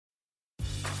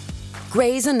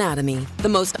Grey's Anatomy, the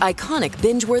most iconic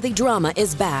binge-worthy drama,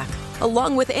 is back,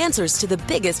 along with answers to the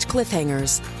biggest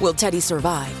cliffhangers. Will Teddy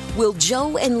survive? Will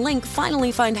Joe and Link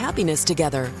finally find happiness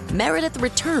together? Meredith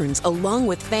returns along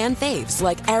with fan faves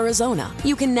like Arizona.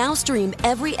 You can now stream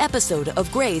every episode of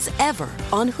Grey's ever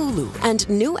on Hulu, and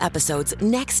new episodes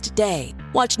next day.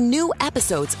 Watch new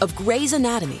episodes of Grey's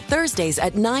Anatomy Thursdays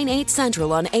at 9/8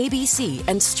 Central on ABC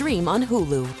and stream on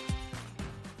Hulu.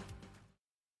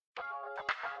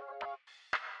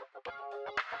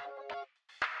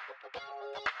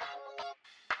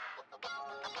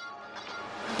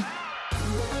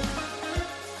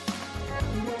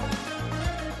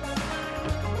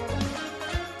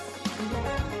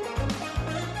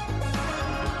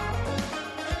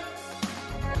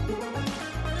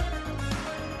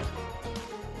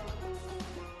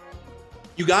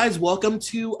 You guys, welcome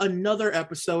to another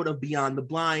episode of Beyond the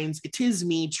Blinds. It is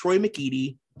me, Troy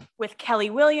McEady. With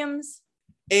Kelly Williams.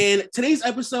 And today's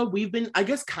episode, we've been, I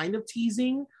guess, kind of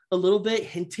teasing a little bit,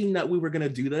 hinting that we were going to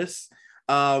do this.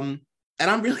 And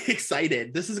I'm really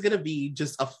excited. This is going to be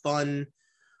just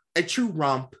a true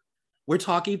romp. We're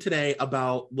talking today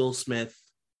about Will Smith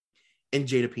and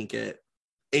Jada Pinkett.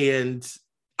 And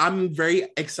I'm very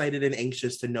excited and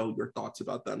anxious to know your thoughts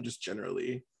about them, just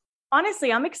generally.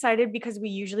 Honestly, I'm excited because we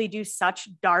usually do such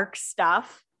dark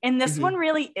stuff. And this one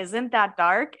really isn't that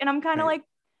dark. And I'm kind of like,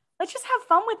 let's just have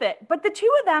fun with it. But the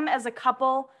two of them as a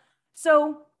couple.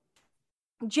 So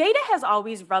Jada has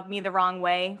always rubbed me the wrong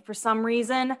way for some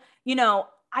reason. You know,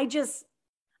 I think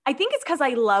it's because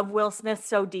I love Will Smith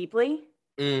so deeply.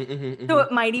 So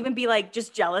it might even be like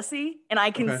just jealousy. And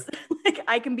I can,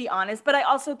 I can be honest. But I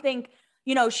also think,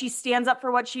 you know, she stands up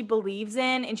for what she believes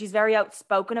in. And she's very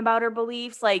outspoken about her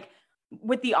beliefs. Like,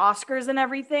 with the Oscars and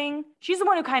everything, she's the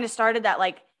one who kind of started that,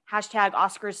 like, hashtag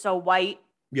Oscars so white.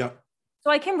 Yeah. So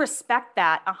I can respect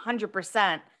that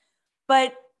 100%.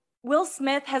 But Will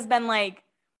Smith has been like,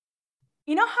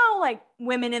 you know how like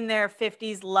women in their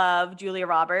 50s love Julia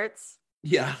Roberts?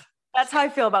 Yeah. That's how I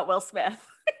feel about Will Smith.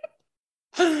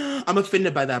 I'm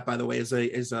offended by that, by the way, as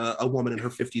a woman in her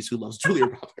 50s who loves Julia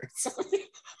Roberts.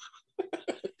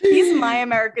 He's my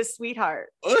America's sweetheart.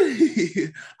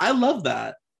 I love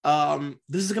that.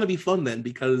 This is gonna be fun then,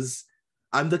 because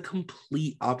I'm the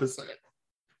complete opposite.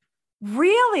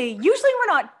 Really? Usually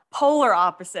we're not polar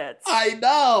opposites. I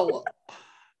know.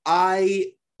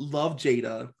 I love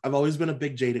Jada. I've always been a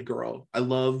big Jada girl. I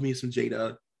love me some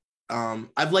Jada.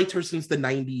 I've liked her since the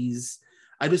 90s.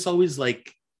 I just always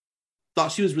like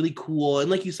thought she was really cool.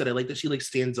 And like you said, I like that she like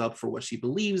stands up for what she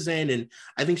believes in. And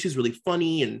I think she's really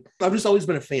funny. And I've just always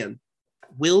been a fan.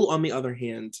 Will, on the other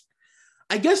hand,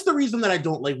 I guess the reason that I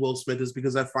don't like Will Smith is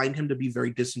because I find him to be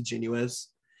very disingenuous.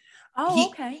 Oh,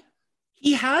 okay.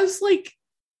 He has like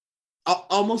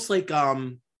almost like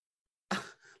a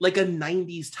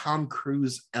 90s Tom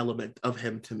Cruise element of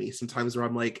him to me sometimes, where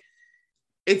I'm like,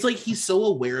 it's like he's so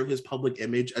aware of his public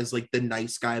image as like the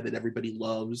nice guy that everybody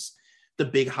loves, the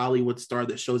big Hollywood star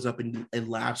that shows up and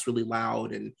laughs really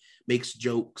loud and makes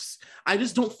jokes. I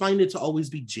just don't find it to always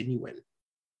be genuine.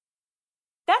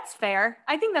 That's fair.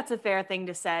 I think that's a fair thing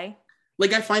to say.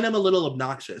 Like, I find him a little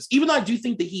obnoxious, even though I do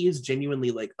think that he is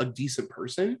genuinely like a decent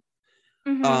person.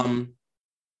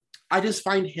 I just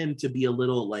find him to be a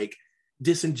little like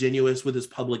disingenuous with his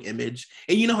public image.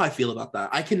 And you know how I feel about that.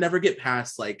 I can never get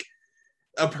past like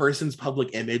a person's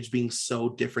public image being so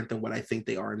different than what I think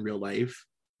they are in real life.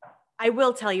 I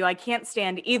will tell you, I can't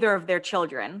stand either of their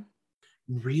children.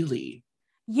 Really?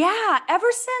 Yeah,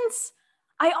 ever since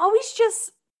I always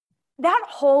just, that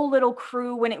whole little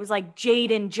crew when it was like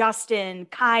Jaden, Justin,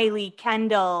 Kylie,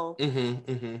 Kendall,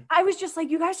 I was just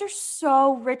like, you guys are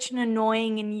so rich and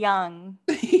annoying and young.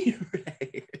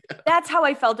 Right. That's how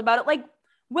I felt about it. Like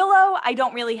Willow, I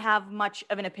don't really have much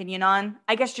of an opinion on.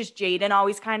 I guess just Jaden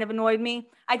always kind of annoyed me.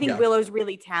 I think Willow's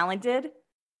really talented.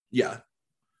 Yeah.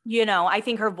 You know, I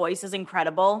think her voice is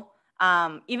incredible.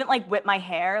 Even like Whip My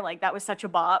Hair, like that was such a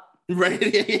bop. Right.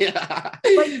 Yeah.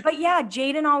 But yeah,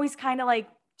 Jaden always kind of like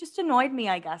just annoyed me,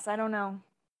 I guess. I don't know.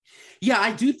 Yeah,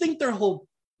 I do think their whole,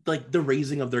 like, the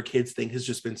raising of their kids thing has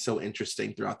just been so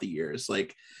interesting throughout the years.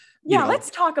 Like, yeah,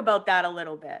 let's talk about that a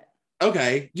little bit.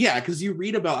 Okay. Yeah, because you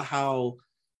read about how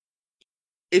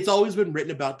it's always been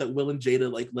written about that Will and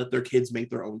Jada, like, let their kids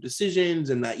make their own decisions,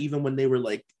 and that even when they were,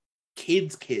 like,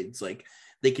 kids, like,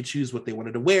 they could choose what they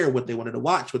wanted to wear, what they wanted to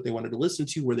watch, what they wanted to listen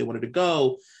to, where they wanted to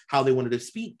go, how they wanted to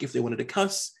speak, if they wanted to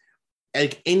cuss.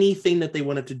 Like, anything that they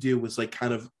wanted to do was like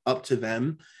kind of up to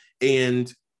them. And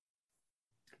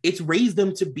it's raised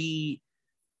them to be,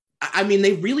 I mean,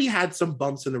 they really had some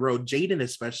bumps in the road, Jaden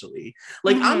especially.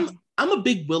 Like, I'm a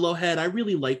big Willow head. I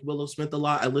really like Willow Smith a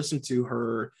lot. I listen to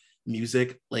her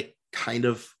music, like kind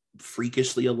of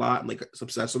freakishly a lot. I'm like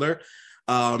obsessed with her.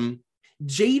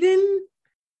 Jaden,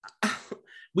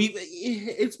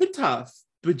 it's been tough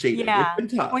with Jaden. Yeah. It's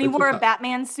been tough. When he wore a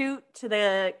Batman suit to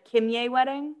the Kimye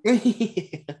wedding.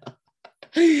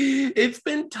 It's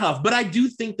been tough, but I do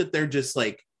think that they're just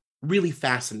like really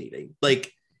fascinating.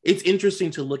 Like it's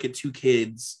interesting to look at two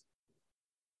kids,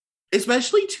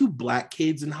 especially two Black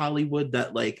kids in Hollywood,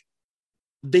 that like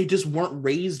they just weren't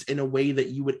raised in a way that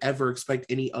you would ever expect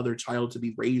any other child to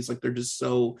be raised. Like they're just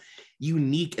so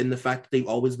unique in the fact that they've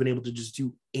always been able to just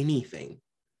do anything.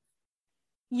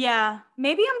 Yeah,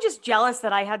 maybe I'm just jealous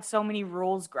that I had so many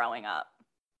rules growing up.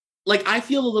 Like, I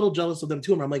feel a little jealous of them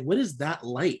too. And I'm like, what is that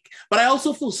like? But I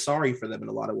also feel sorry for them in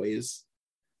a lot of ways.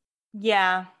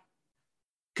 Yeah.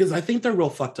 Because I think they're real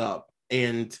fucked up.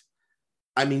 And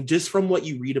I mean, just from what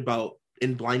you read about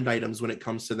in Blind Items when it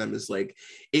comes to them, is like,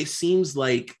 it seems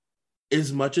like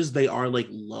as much as they are like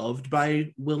loved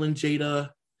by Will and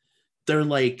Jada, they're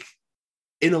like,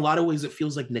 in a lot of ways, it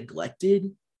feels like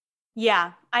neglected.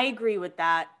 Yeah, I agree with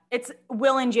that. It's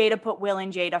Will and Jada put Will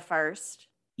and Jada first.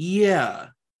 Yeah.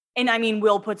 And I mean,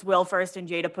 Will puts Will first and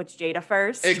Jada puts Jada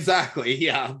first. Exactly.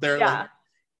 Yeah. They're like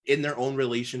in their own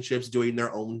relationships, doing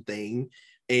their own thing.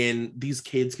 And these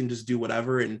kids can just do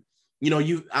whatever. And, you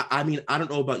know, I mean, I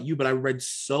don't know about you, but I read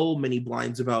so many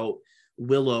blinds about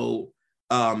Willow,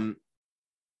 you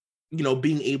know,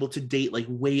 being able to date like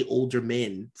way older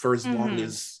men for as long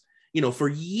as, you know, for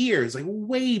years, like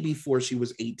way before she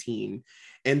was 18,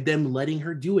 and them letting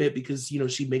her do it because, you know,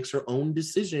 she makes her own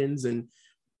decisions. And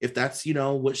if that's, you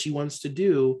know, what she wants to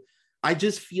do, I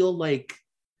just feel like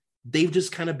they've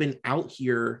just kind of been out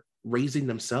here raising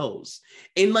themselves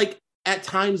and like at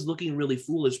times looking really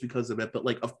foolish because of it. But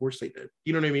like, of course they did.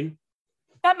 You know what I mean?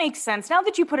 That makes sense. Now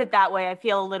that you put it that way, I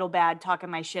feel a little bad talking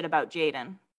my shit about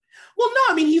Jaden. Well, no,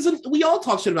 I mean, we all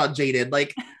talk shit about Jaden.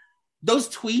 Like those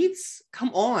tweets, come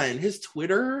on, his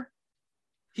Twitter,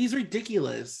 he's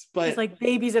ridiculous. But it's like,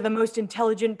 babies are the most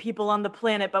intelligent people on the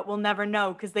planet, but we'll never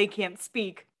know because they can't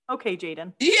speak. Okay,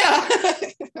 Jaden. Yeah.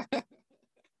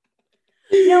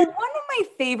 Now, one of my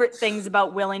favorite things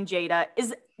about Will and Jada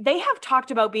is they have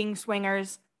talked about being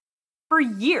swingers for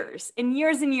years and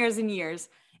years and years and years.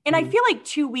 And I feel like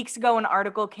 2 weeks ago, an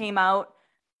article came out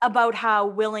about how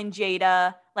Will and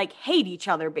Jada like hate each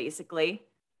other, basically.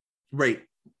 Right.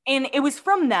 And it was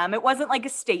from them. It wasn't like a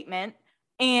statement.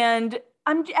 And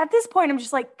I'm at this point, I'm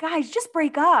just like, guys, just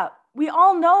break up. We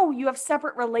all know you have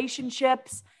separate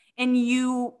relationships and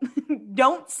you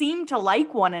don't seem to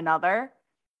like one another.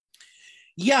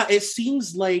 Yeah, it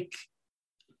seems like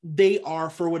they are,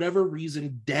 for whatever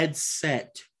reason, dead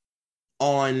set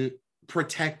on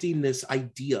protecting this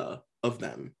idea of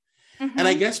them. And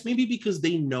I guess maybe because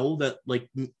they know that, like,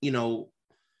 you know,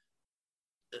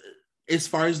 as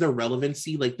far as their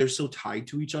relevancy, like they're so tied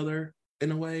to each other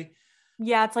in a way.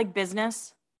 Yeah, it's like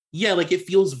business. Yeah, like it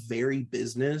feels very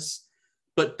business,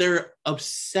 but they're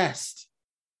obsessed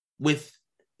with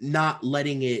not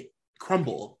letting it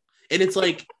crumble. And it's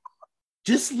like,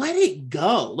 just let it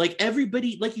go. Like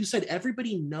everybody, like you said,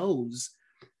 everybody knows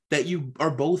that you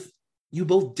both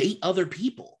date other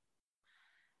people.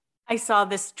 I saw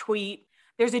this tweet.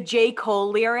 There's a J.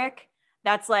 Cole lyric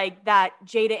that's like that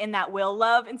Jada and that Will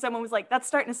love. And someone was like, that's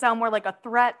starting to sound more like a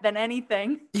threat than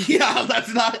anything. Yeah,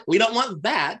 we don't want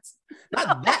that.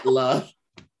 Not that love.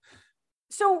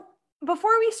 So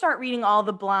before we start reading all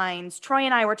the blinds, Troy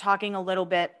and I were talking a little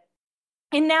bit.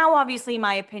 And now, obviously,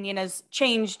 my opinion has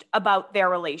changed about their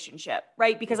relationship,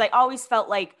 right? Because I always felt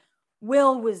like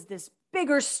Will was this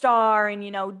bigger star and,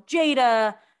 you know,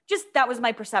 Jada, just that was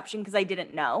my perception because I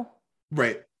didn't know.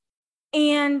 Right.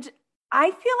 And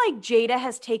I feel like Jada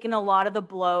has taken a lot of the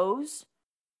blows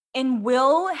and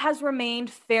Will has remained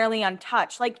fairly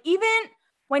untouched. Like even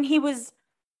when he was,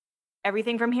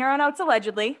 everything from here on out's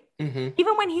allegedly,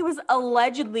 even when he was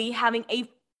allegedly having a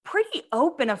pretty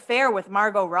open affair with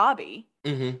Margot Robbie,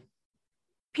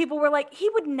 people were like, he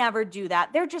would never do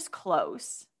that. They're just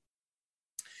close.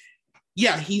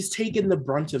 Yeah, he's taken the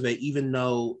brunt of it, even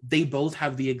though they both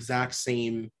have the exact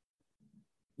same,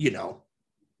 you know,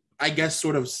 I guess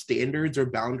sort of standards or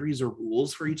boundaries or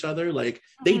rules for each other. Like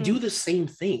they do the same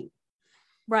thing.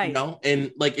 Right. You know,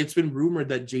 and like it's been rumored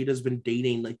that Jada's been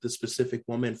dating like the specific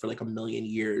woman for like a million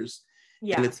years.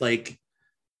 Yeah. And it's like,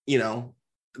 you know,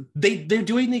 they're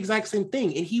doing the exact same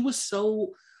thing. And he was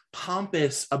so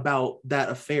pompous about that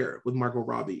affair with Margot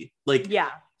Robbie. Like, yeah.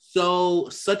 So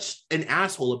such an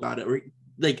asshole about it. Or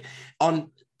like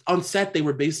on set, they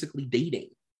were basically dating.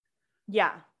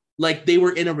 Yeah. Like they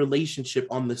were in a relationship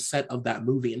on the set of that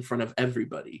movie in front of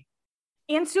everybody.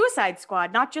 And Suicide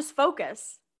Squad, not just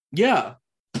Focus. Yeah.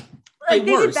 Like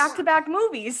they did back-to-back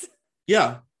movies.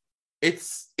 Yeah.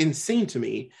 It's insane to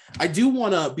me. I do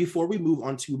want to, before we move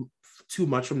on to too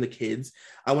much from the kids,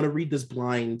 I want to read this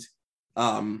blind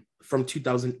from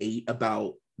 2008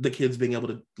 about the kids being able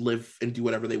to live and do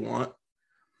whatever they want.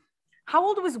 How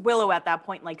old was Willow at that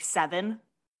point? Like 7?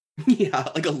 Yeah,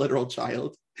 like a literal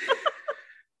child.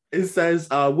 It says,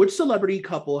 which celebrity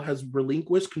couple has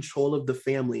relinquished control of the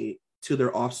family to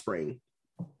their offspring?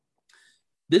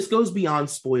 This goes beyond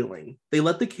spoiling. They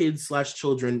let the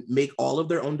kids/children make all of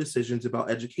their own decisions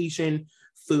about education,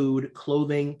 food,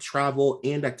 clothing, travel,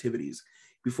 and activities.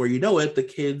 Before you know it, the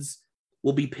kids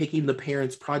will be picking the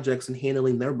parents' projects and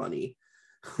handling their money.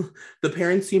 The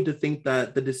parents seem to think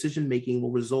that the decision-making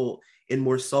will result in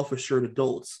more self-assured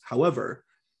adults. However,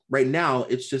 right now,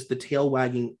 it's just the tail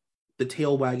wagging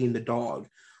the dog.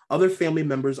 Other family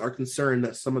members are concerned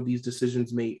that some of these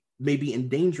decisions may be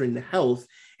endangering the health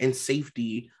and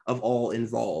safety of all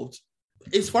involved.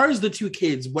 As far as the two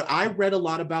kids, what I read a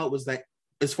lot about was that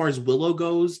as far as Willow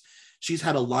goes, she's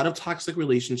had a lot of toxic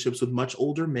relationships with much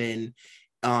older men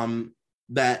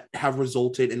that have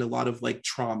resulted in a lot of like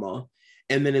trauma.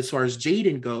 And then as far as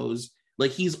Jaden goes,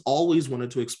 like he's always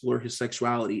wanted to explore his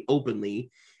sexuality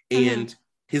openly. And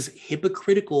his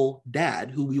hypocritical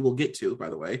dad, who we will get to, by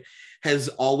the way, has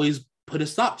always put a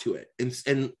stop to it.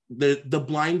 And the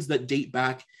blinds that date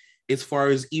back as far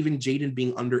as even Jaden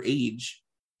being underage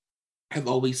have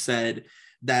always said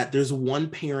that there's one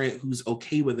parent who's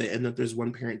okay with it and that there's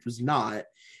one parent who's not.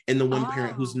 And the one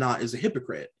parent who's not is a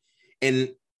hypocrite. And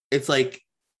it's like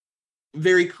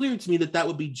very clear to me that that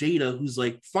would be Jada, who's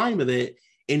like fine with it,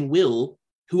 and Will,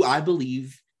 who I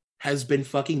believe has been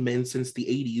fucking men since the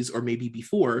 80s or maybe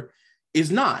before,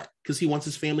 is not, because he wants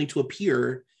his family to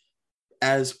appear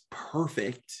as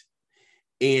perfect.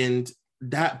 And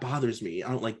that bothers me. I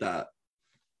don't like that.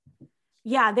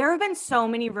 Yeah, there have been so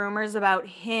many rumors about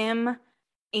him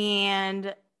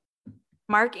and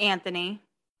Mark Anthony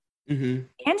and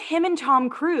him and Tom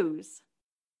Cruise.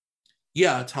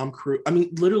 Yeah, Tom Cruise. I mean,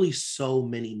 literally so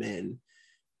many men.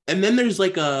 And then there's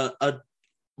like a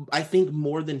I think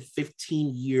more than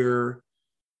 15-year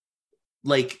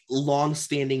like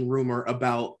long-standing rumor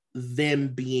about them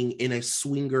being in a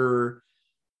swinger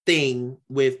thing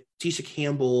with Tisha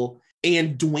Campbell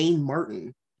and Dwayne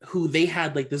Martin, who they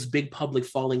had like this big public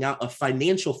falling out, a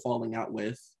financial falling out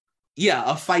with. Yeah,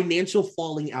 a financial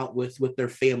falling out with their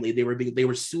family. They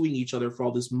were suing each other for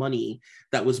all this money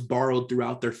that was borrowed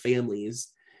throughout their families.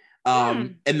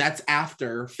 And that's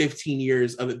after 15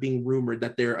 years of it being rumored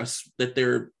that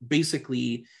they're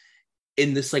basically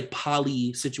in this like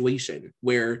poly situation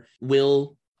where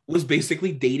Will was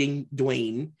basically dating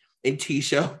Dwayne and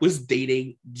Tisha was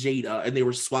dating Jada, and they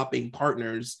were swapping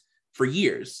partners for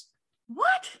years.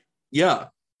 What? Yeah.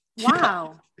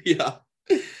 Wow. Yeah.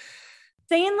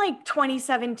 Say in like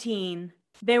 2017,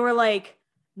 they were like,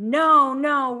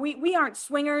 no, we aren't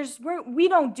swingers. We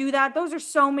don't do that. Those are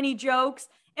so many jokes.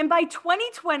 And by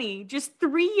 2020, just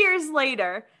 3 years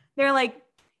later, they're like,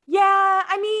 yeah,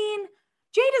 I mean,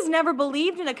 Jada's never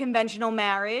believed in a conventional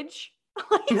marriage.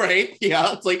 Right?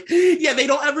 Yeah. It's like, yeah, they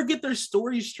don't ever get their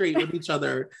stories straight with each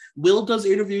other. Will does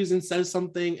interviews and says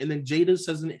something, and then Jada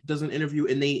does an interview,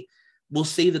 and they will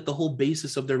say that the whole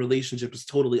basis of their relationship is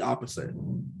totally opposite.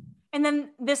 And then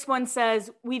this one says,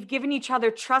 we've given each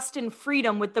other trust and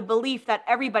freedom with the belief that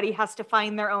everybody has to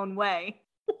find their own way.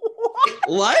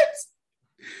 What?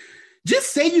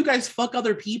 Just say you guys fuck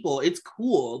other people. It's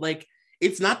cool. Like,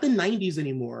 it's not the 90s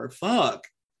anymore. Fuck.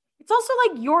 It's also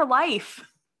like your life.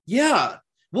 Yeah.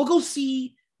 We'll go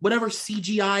see whatever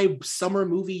CGI summer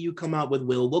movie you come out with,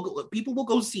 Will. People will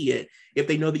go see it if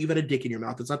they know that you've had a dick in your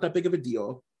mouth. It's not that big of a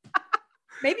deal.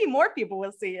 Maybe more people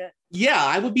will see it. Yeah,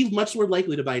 I would be much more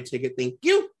likely to buy a ticket. Thank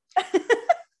you.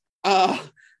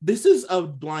 This is a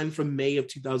blind from May of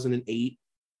 2008.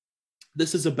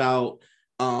 This is about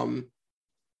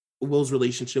Will's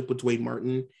relationship with Dwayne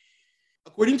Martin.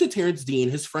 According to Terrence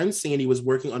Dean, his friend Sandy was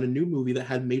working on a new movie that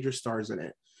had major stars in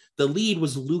it. The lead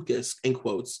was Lucas, in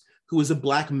quotes, who was a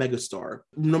black megastar.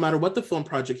 No matter what the film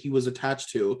project he was attached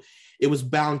to, it was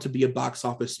bound to be a box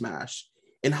office smash.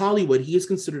 In Hollywood, he is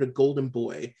considered a golden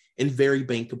boy and very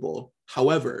bankable.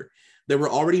 However, there were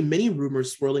already many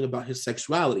rumors swirling about his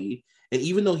sexuality, and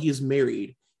even though he is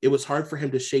married, it was hard for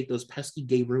him to shake those pesky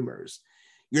gay rumors.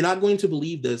 You're not going to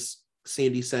believe this,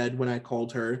 Sandy said when I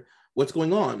called her. What's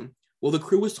going on? Well, the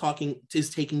crew is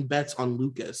taking bets on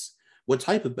Lucas. What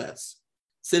type of bets?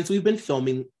 Since we've been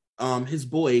filming, his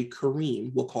boy,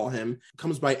 Kareem, we'll call him,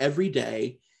 comes by every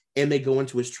day, and they go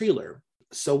into his trailer.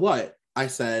 So what? I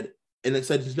said, and it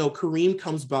said, no, Kareem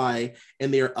comes by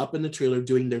and they are up in the trailer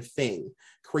doing their thing.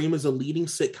 Kareem is a leading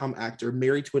sitcom actor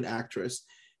married to an actress.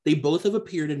 They both have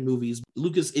appeared in movies.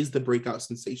 Lucas is the breakout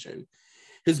sensation.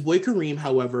 His boy Kareem,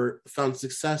 however, found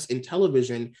success in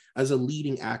television as a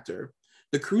leading actor.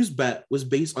 The crew's bet was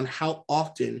based on how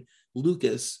often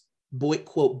Lucas,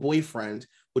 boyfriend,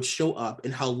 would show up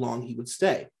and how long he would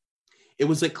stay. It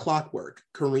was like clockwork.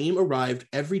 Kareem arrived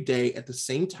every day at the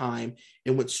same time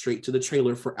and went straight to the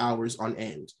trailer for hours on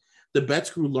end. The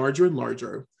bets grew larger and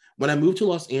larger. When I moved to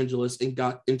Los Angeles and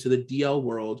got into the DL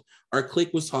world, our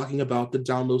clique was talking about the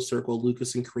download circle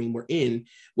Lucas and Kareem were in,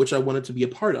 which I wanted to be a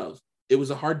part of. It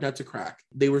was a hard nut to crack.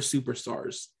 They were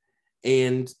superstars.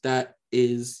 And that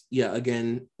is,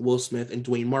 again, Will Smith and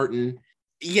Dwayne Martin.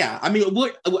 Yeah, I mean,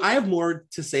 I have more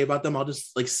to say about them. I'll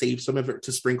just like save some of it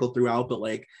to sprinkle throughout, but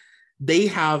like they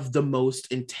have the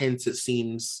most intense, it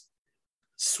seems,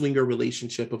 swinger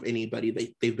relationship of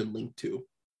anybody they've been linked to.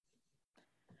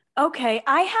 Okay,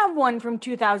 I have one from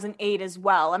 2008 as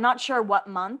well. I'm not sure what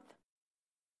month,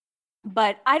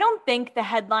 but I don't think the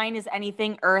headline is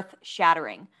anything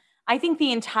earth-shattering. I think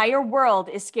the entire world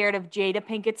is scared of Jada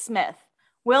Pinkett Smith.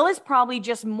 Will is probably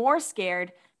just more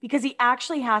scared because he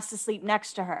actually has to sleep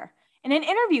next to her. In an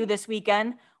interview this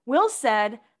weekend, Will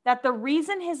said that the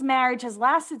reason his marriage has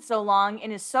lasted so long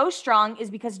and is so strong is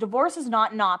because divorce is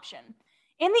not an option.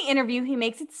 In the interview, he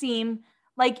makes it seem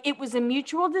like it was a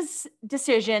mutual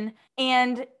decision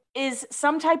and is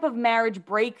some type of marriage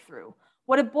breakthrough.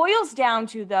 What it boils down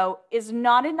to, though, is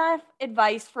not enough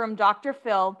advice from Dr.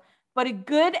 Phil, but a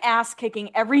good ass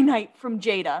kicking every night from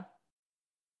Jada.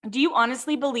 Do you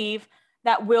honestly believe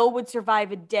that Will would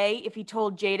survive a day if he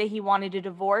told Jada he wanted a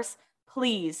divorce?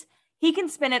 Please. He can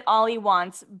spin it all he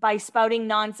wants by spouting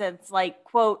nonsense like,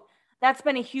 quote, that's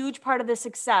been a huge part of the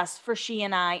success for she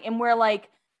and I. And we're like,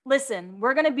 listen,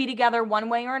 we're going to be together one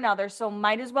way or another, so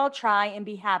might as well try and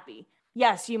be happy.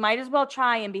 Yes, you might as well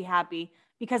try and be happy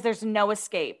because there's no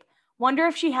escape. Wonder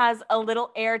if she has a little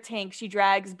air tank she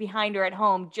drags behind her at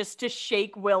home just to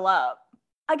shake Will up.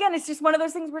 Again, it's just one of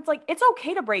those things where it's like, it's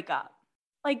okay to break up.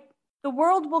 Like, the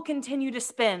world will continue to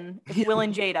spin if Will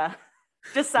and Jada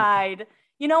decide,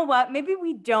 you know what, maybe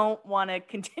we don't want to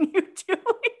continue doing.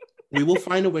 We will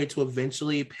find a way to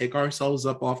eventually pick ourselves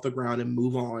up off the ground and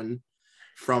move on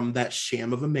from that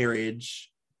sham of a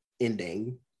marriage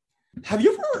ending. Have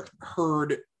you ever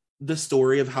heard the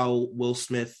story of how Will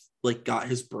Smith like got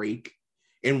his break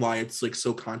and why it's like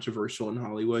so controversial in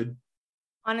Hollywood?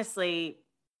 Honestly,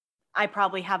 I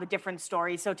probably have a different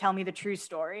story, so tell me the true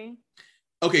story.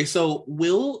 Okay, so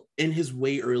Will in his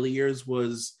way early years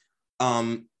was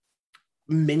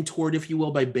mentored, if you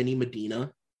will, by Benny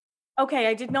Medina. Okay,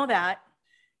 I did know that.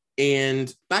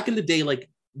 And back in the day, like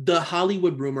the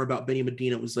Hollywood rumor about Benny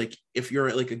Medina was like, if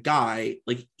you're like a guy,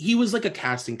 like he was like a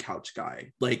casting couch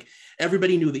guy. Like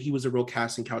everybody knew that he was a real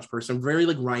casting couch person, very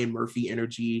like Ryan Murphy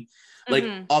energy, like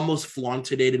almost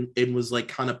flaunted it and was like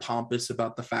kind of pompous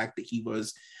about the fact that he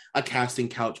was a casting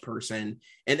couch person.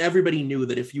 And everybody knew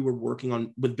that if you were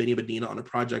working with Benny Medina on a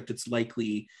project, it's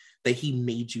likely that he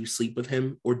made you sleep with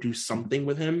him or do something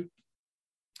with him.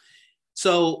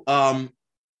 So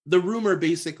the rumor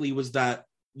basically was that,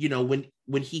 you know,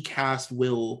 when he cast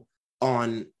Will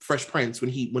on Fresh Prince,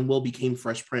 when Will became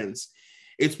Fresh Prince,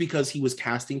 it's because he was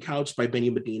casting couched by Benny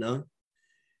Medina.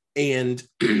 And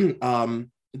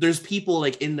there's people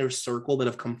like in their circle that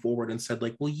have come forward and said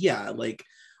like, well, yeah, like,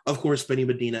 of course, Benny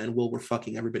Medina and Will were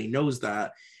fucking. Everybody knows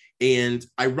that. And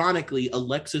ironically,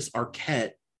 Alexis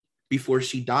Arquette, before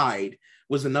she died,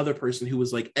 was another person who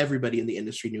was like, everybody in the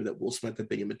industry knew that Will Smith and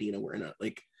Benny Medina were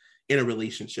in a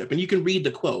relationship. And you can read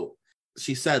the quote.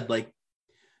 She said like,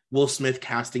 Will Smith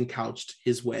casting couched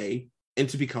his way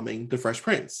into becoming the Fresh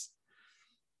Prince.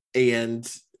 And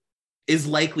is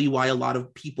likely why a lot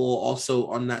of people also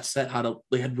on that set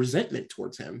had resentment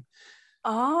towards him.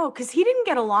 Oh, because he didn't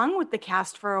get along with the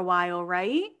cast for a while,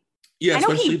 right? Yeah, I know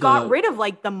he got rid of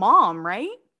like the mom, right?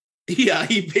 Yeah,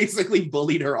 he basically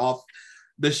bullied her off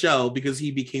the show because he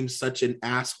became such an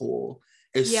asshole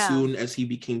as soon as he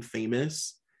became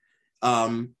famous.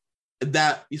 So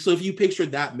if you picture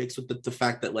that mixed with the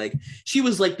fact that like she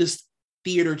was like this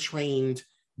theater trained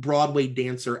Broadway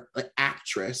dancer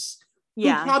actress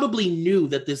who probably knew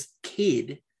that this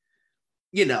kid,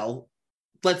 you know,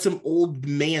 let some old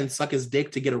man suck his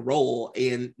dick to get a role,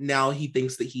 and now he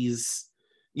thinks that he's,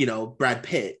 you know, Brad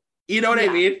Pitt. You know what I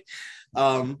mean?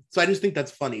 So I just think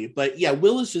that's funny. But yeah,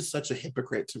 Will is just such a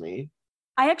hypocrite to me.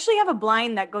 I actually have a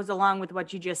blind that goes along with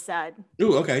what you just said.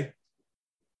 Ooh, okay.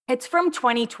 It's from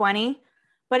 2020,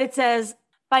 but it says,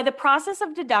 by the process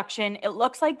of deduction, it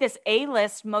looks like this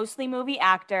A-list, mostly movie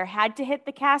actor had to hit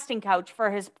the casting couch for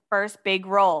his first big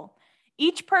role.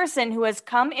 Each person who has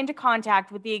come into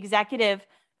contact with the executive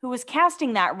who was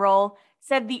casting that role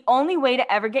said the only way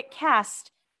to ever get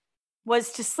cast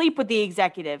was to sleep with the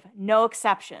executive. No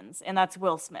exceptions. And that's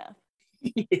Will Smith.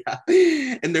 Yeah.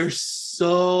 And there's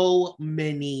so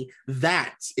many.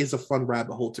 That is a fun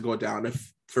rabbit hole to go down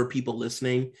for people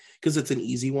listening, because it's an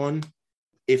easy one.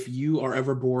 If you are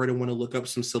ever bored and want to look up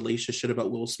some salacious shit about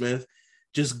Will Smith,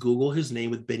 just Google his name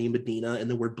with Benny Medina and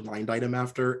the word blind item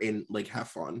after, and like have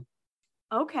fun.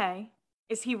 Okay.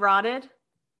 Is he rotted?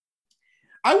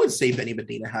 I would say Benny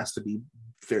Medina has to be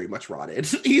very much rotted.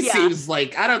 He seems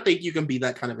like, I don't think you can be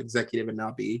that kind of executive and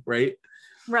not be, right?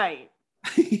 Right.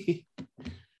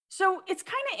 So it's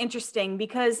kind of interesting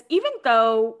because even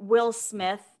though Will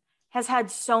Smith has had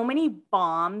so many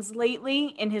bombs lately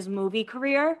in his movie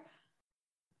career,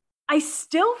 I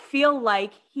still feel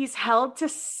like he's held to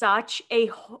such a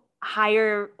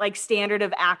higher like standard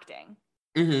of acting.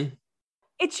 Mm-hmm.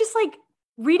 It's just like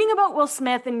reading about Will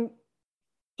Smith, and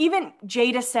even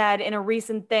Jada said in a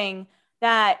recent thing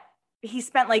that he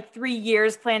spent like 3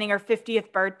 years planning her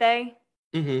 50th birthday.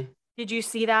 Mm-hmm. Did you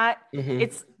see that?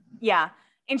 Mm-hmm. Yeah.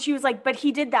 And she was like, but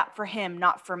he did that for him,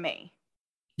 not for me.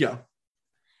 Yeah.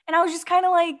 And I was just kind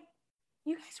of like,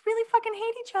 you guys really fucking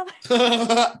hate each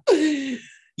other.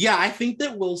 Yeah, I think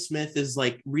that Will Smith is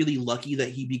like really lucky that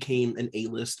he became an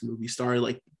A-list movie star,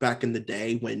 like back in the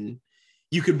day when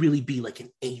you could really be like an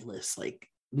A-list like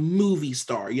movie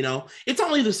star, you know? It's not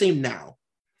really the same now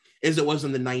as it was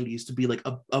in the 90s to be like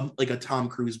a Tom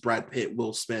Cruise, Brad Pitt,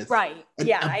 Will Smith. Right. A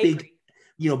big,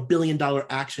 agree. Billion-dollar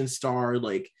action star,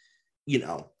 like,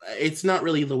 it's not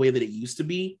really the way that it used to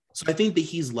be. So I think that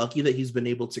he's lucky that he's been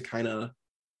able to kind of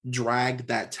drag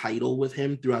that title with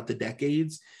him throughout the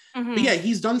decades. Mm-hmm. But yeah,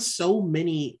 he's done so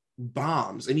many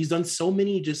bombs, and he's done so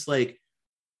many just like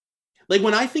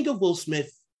when I think of Will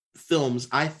Smith films,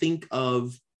 I think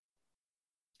of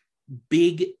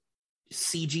big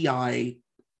CGI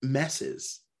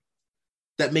messes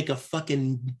that make a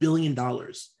fucking $1 billion.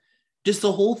 Just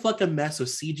a whole fucking mess of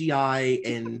CGI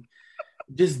and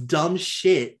just dumb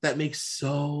shit that makes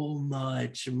so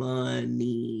much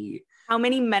money. How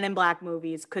many Men in Black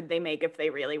movies could they make if they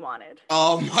really wanted?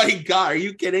 Oh my God, are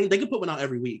you kidding? They could put one out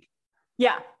every week.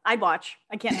 Yeah, I'd watch.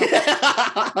 I can't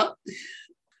help it.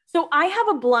 So I have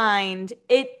a blind.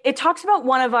 It talks about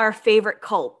one of our favorite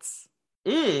cults.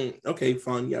 Okay,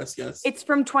 fun. Yes. It's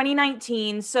from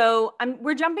 2019. So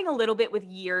we're jumping a little bit with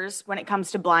years when it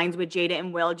comes to blinds with Jada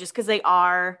and Will, just because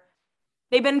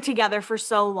they've been together for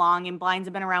so long, and blinds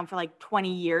have been around for like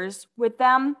 20 years with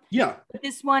them. Yeah. But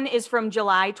this one is from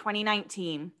July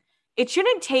 2019. It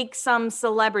shouldn't take some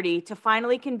celebrity to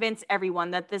finally convince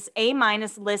everyone that this A-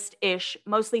 list-ish,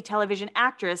 mostly television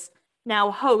actress,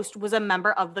 now host, was a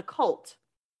member of the cult.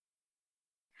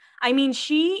 I mean,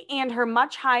 she and her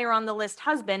much higher on the list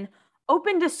husband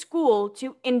opened a school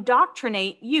to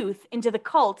indoctrinate youth into the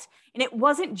cult, and it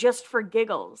wasn't just for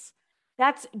giggles.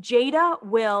 That's Jada,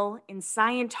 Will, in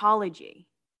Scientology.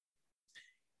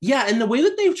 Yeah, and the way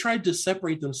that they've tried to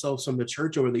separate themselves from the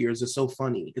church over the years is so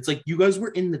funny. It's like, you guys were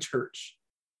in the church.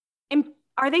 And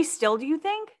are they still, do you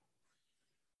think?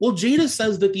 Well, Jada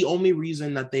says that the only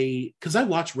reason that because I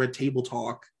watch Red Table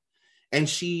Talk, and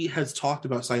she has talked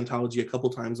about Scientology a couple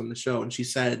times on the show, and she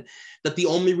said that the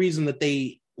only reason that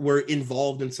they were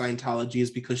involved in Scientology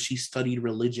is because she studied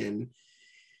religion,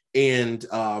 and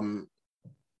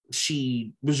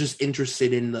she was just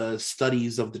interested in the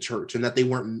studies of the church, and that they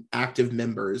weren't active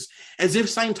members. As if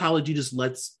Scientology just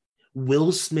lets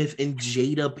Will Smith and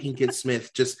Jada Pinkett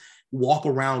Smith just walk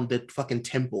around the fucking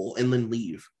temple and then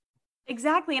leave.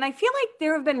 Exactly. And I feel like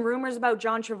there have been rumors about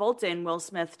John Travolta and Will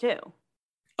Smith too.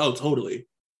 Oh, totally.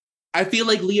 I feel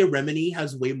like Leah Remini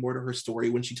has way more to her story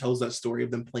when she tells that story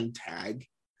of them playing tag.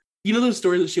 You know the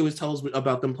story that she always tells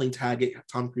about them playing tag at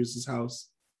Tom Cruise's house?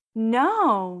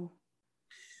 No.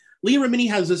 Leah Remini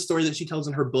has this story that she tells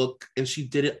in her book, and she's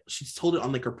told it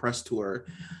on like her press tour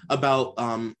about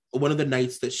one of the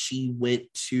nights that she went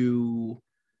to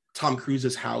Tom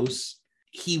Cruise's house.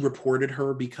 He reported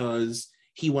her because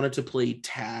he wanted to play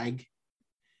tag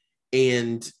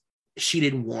and she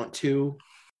didn't want to.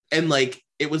 And like,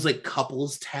 it was like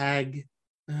couples tag.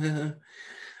 And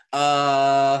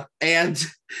I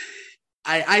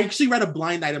actually read a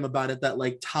blind item about it that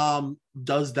like Tom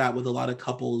does that with a lot of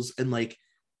couples. And like,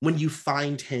 when you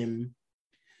find him,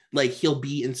 like he'll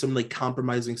be in some like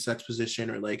compromising sex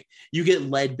position, or like you get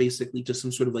led basically to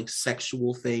some sort of like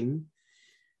sexual thing.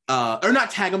 Or not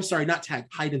tag,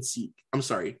 hide and seek. I'm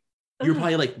sorry. You're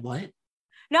probably like, what?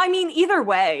 No, I mean, either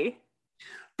way.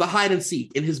 But hide and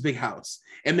seek in his big house.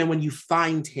 And then when you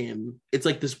find him, it's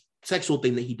like this sexual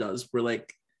thing that he does where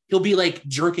like he'll be like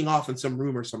jerking off in some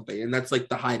room or something, and that's like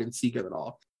the hide and seek of it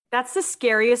all. That's the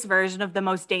scariest version of the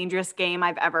most dangerous game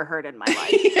I've ever heard in my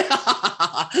life. Yeah.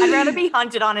 I'd rather be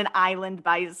hunted on an island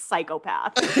by a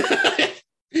psychopath.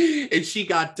 And she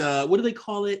got, what do they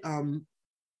call it?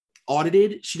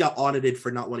 Audited. She got audited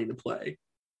for not wanting to play.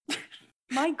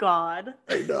 My God.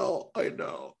 I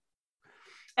know.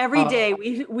 Every day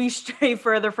we stray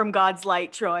further from God's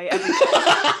light, Troy.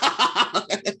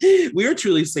 We are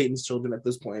truly Satan's children at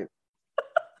this point.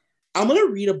 I'm going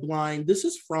to read a blind. This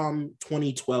is from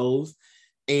 2012.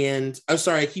 And I'm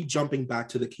sorry, I keep jumping back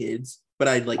to the kids, but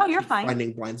I keep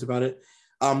finding blinds about it.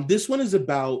 This one is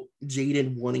about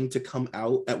Jaden wanting to come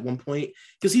out at one point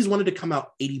because he's wanted to come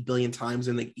out 80 billion times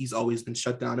and he's always been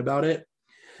shut down about it.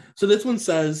 So this one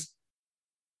says,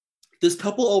 this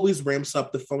couple always ramps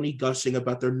up the phony gushing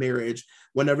about their marriage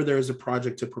whenever there is a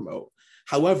project to promote.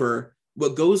 However,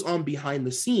 what goes on behind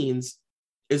the scenes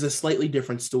is a slightly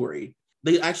different story.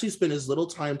 They actually spend as little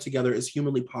time together as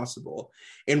humanly possible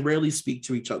and rarely speak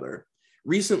to each other.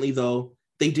 Recently, though,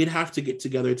 they did have to get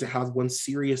together to have one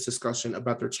serious discussion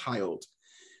about their child.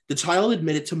 The child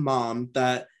admitted to mom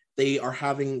that they are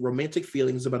having romantic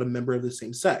feelings about a member of the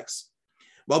same sex.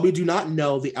 While we do not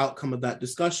know the outcome of that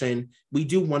discussion, we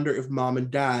do wonder if mom and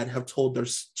dad have told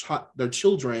their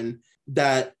children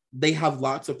that they have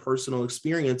lots of personal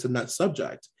experience in that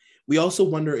subject. We also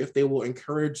wonder if they will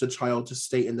encourage the child to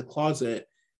stay in the closet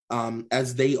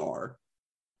as they are.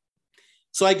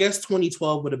 So I guess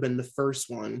 2012 would have been the first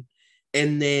one.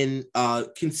 And then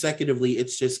consecutively,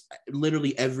 it's just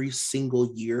literally every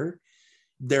single year,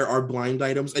 there are blind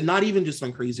items, and not even just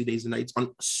on Crazy Days and Nights,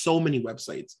 on so many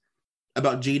websites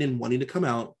about Jaden wanting to come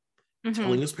out,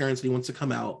 telling his parents that he wants to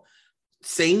come out,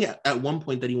 saying at one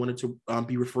point that he wanted to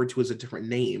be referred to as a different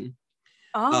name.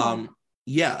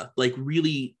 Yeah, like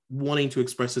really wanting to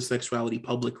express his sexuality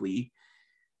publicly,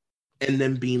 and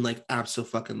then being like,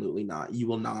 absolutely not. You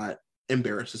will not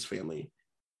embarrass his family,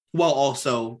 while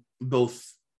also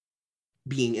both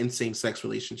being in same-sex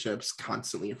relationships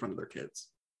constantly in front of their kids.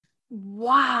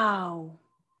 Wow.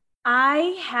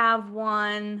 I have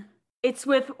one. It's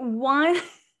one of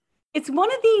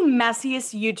the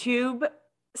messiest YouTube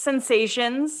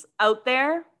sensations out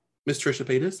there. Miss Trisha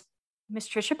Paytas? Miss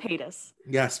Trisha Paytas.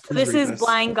 Yes, please. This is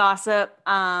blind gossip.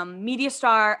 Media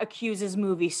star accuses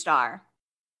movie star.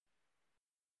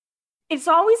 It's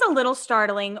always a little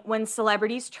startling when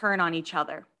celebrities turn on each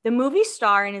other. The movie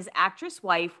star and his actress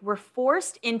wife were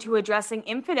forced into addressing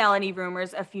infidelity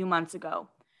rumors a few months ago.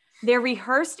 Their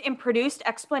rehearsed and produced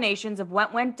explanations of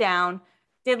what went down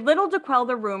did little to quell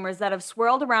the rumors that have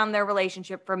swirled around their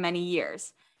relationship for many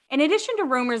years. In addition to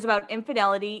rumors about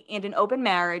infidelity and an open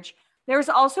marriage, there has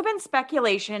also been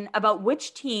speculation about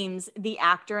which teams the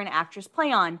actor and actress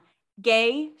play on.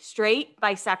 Gay, straight,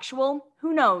 bisexual,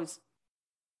 who knows?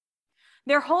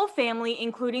 Their whole family,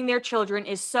 including their children,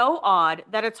 is so odd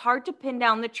that it's hard to pin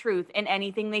down the truth in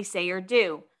anything they say or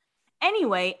do.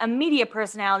 Anyway, a media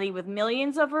personality with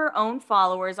millions of her own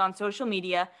followers on social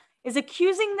media is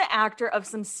accusing the actor of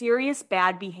some serious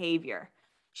bad behavior.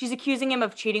 She's accusing him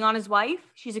of cheating on his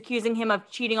wife. She's accusing him of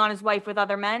cheating on his wife with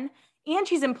other men. And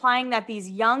she's implying that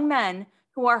these young men,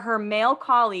 who are her male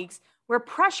colleagues, were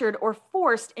pressured or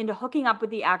forced into hooking up with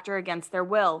the actor against their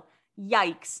will.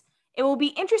 Yikes. It will be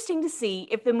interesting to see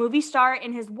if the movie star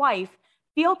and his wife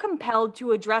feel compelled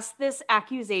to address this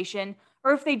accusation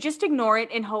or if they just ignore it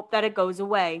and hope that it goes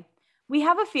away. We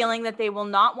have a feeling that they will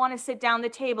not want to sit down the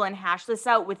table and hash this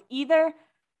out with either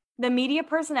the media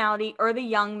personality or the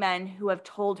young men who have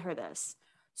told her this.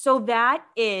 So that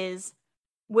is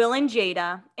Will and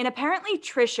Jada. And apparently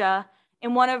Trisha,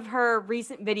 in one of her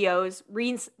recent videos,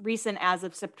 recent as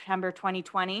of September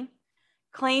 2020,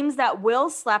 claims that Will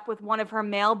slept with one of her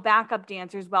male backup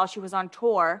dancers while she was on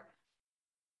tour.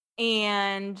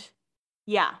 And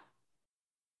yeah.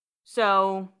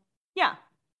 So, yeah.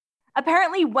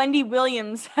 Apparently, Wendy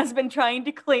Williams has been trying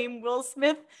to claim Will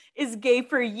Smith is gay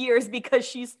for years because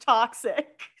she's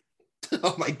toxic.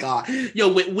 Oh my God.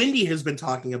 Yo, Wendy has been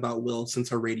talking about Will since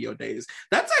her radio days.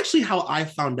 That's actually how I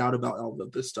found out about all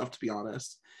of this stuff, to be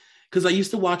honest. Because I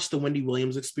used to watch the Wendy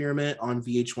Williams Experiment on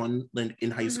VH1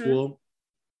 in high school.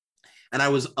 And I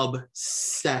was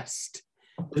obsessed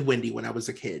with Wendy when I was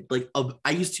a kid. Like,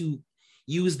 I used to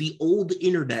use the old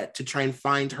internet to try and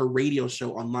find her radio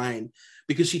show online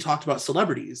because she talked about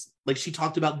celebrities. Like, she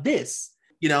talked about this.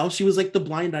 You know, she was like the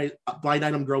blind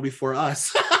item girl before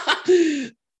us.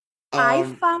 I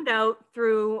found out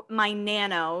through my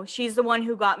nano. She's the one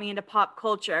who got me into pop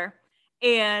culture.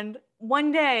 And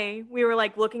one day we were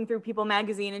like looking through People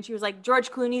magazine and she was like,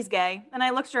 George Clooney's gay. And I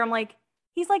looked at her, I'm like,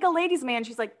 he's like a ladies' man.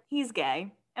 She's like, he's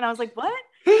gay. And I was like, what?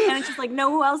 And it's just like, know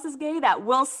who else is gay? That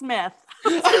Will Smith.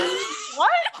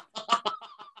 What?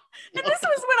 And this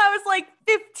was when I was like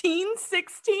 15,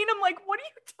 16. I'm like, what are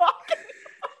you talking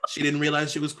about? She didn't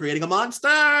realize she was creating a monster.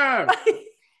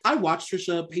 I watched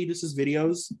Trisha Paytas's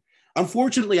videos.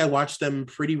 Unfortunately, I watched them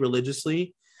pretty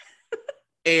religiously.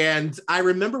 And I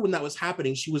remember when that was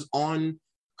happening, she was on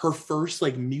her first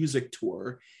like music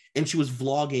tour and she was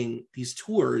vlogging these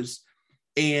tours.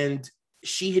 And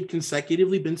she had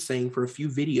consecutively been saying for a few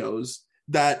videos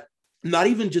that not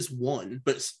even just one,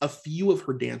 but a few of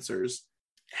her dancers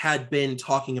had been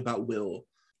talking about Will.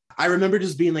 I remember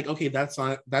just being like, okay, that's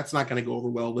not going to go over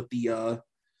well with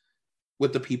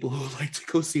the people who like to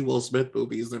go see Will Smith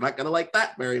movies. They're not going to like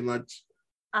that very much.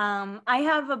 I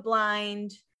have a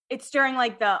blind. It's during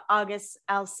like the August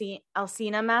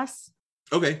Alsina mess.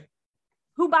 Okay.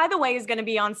 Who, by the way, is going to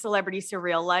be on Celebrity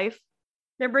Surreal Life.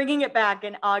 They're bringing it back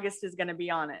and August is going to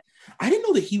be on it. I didn't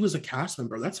know that he was a cast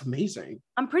member. That's amazing.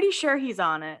 I'm pretty sure he's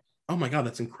on it. Oh my God,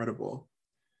 that's incredible.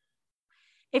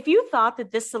 If you thought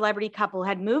that this celebrity couple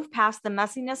had moved past the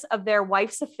messiness of their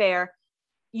wife's affair,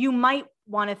 you might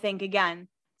want to think again.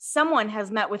 Someone has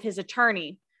met with his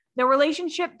attorney. The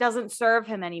relationship doesn't serve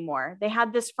him anymore. They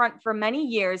had this front for many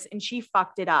years and she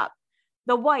fucked it up.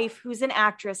 The wife, who's an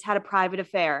actress, had a private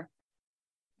affair.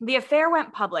 The affair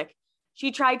went public.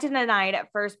 She tried to deny it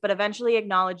at first, but eventually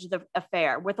acknowledged the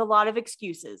affair with a lot of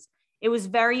excuses. It was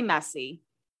very messy.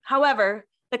 However,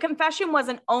 the confession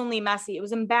wasn't only messy, it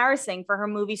was embarrassing for her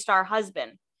movie star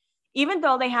husband. Even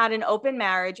though they had an open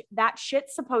marriage, that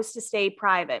shit's supposed to stay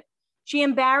private. She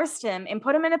embarrassed him and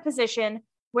put him in a position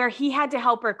where he had to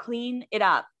help her clean it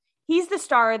up. He's the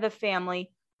star of the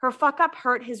family. Her fuck up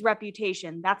hurt his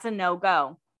reputation. That's a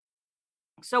no-go.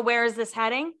 So where is this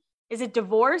heading? Is it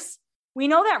divorce? We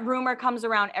know that rumor comes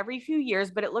around every few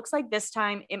years, but it looks like this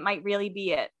time it might really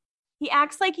be it. He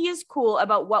acts like he is cool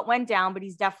about what went down, but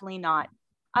he's definitely not.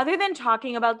 Other than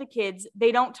talking about the kids,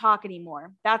 they don't talk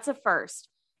anymore. That's a first.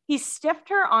 He stiffed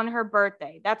her on her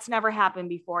birthday. That's never happened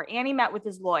before. And he met with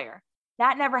his lawyer.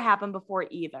 That never happened before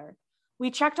either.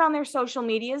 We checked on their social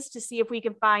medias to see if we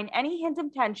could find any hint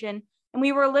of tension, and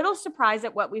we were a little surprised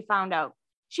at what we found out.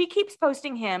 She keeps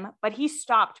posting him, but he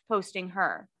stopped posting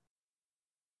her.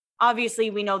 Obviously,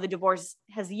 we know the divorce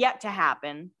has yet to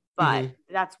happen, but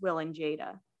that's Will and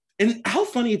Jada. And how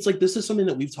funny, it's like, this is something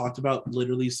that we've talked about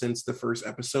literally since the first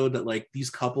episode, that like these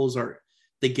couples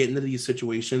they get into these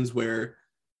situations where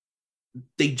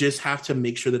they just have to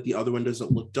make sure that the other one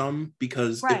doesn't look dumb,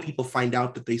 because if people find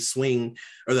out that they swing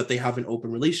or that they have an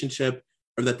open relationship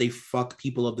or that they fuck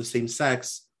people of the same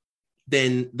sex,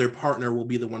 then their partner will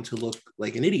be the one to look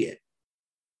like an idiot.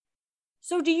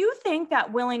 So do you think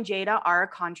that Will and Jada are a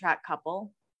contract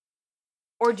couple?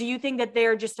 Or do you think that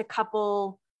they're just a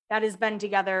couple that has been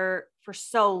together for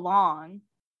so long?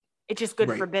 It's just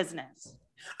good for business.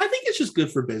 I think it's just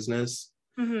good for business.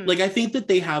 Like, I think that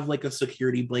they have like a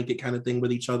security blanket kind of thing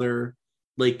with each other,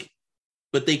 like,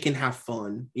 but they can have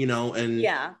fun, you know? And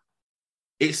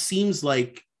it seems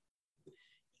like,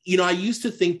 you know, I used to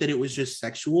think that it was just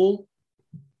sexual,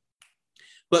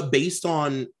 but based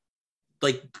on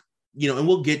like, you know, and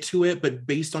we'll get to it, but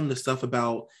based on the stuff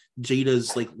about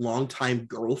Jada's like longtime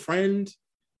girlfriend,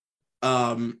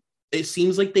 it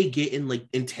seems like they get in like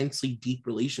intensely deep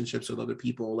relationships with other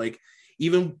people. Like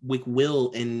even with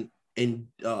Will and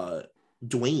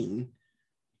Dwayne,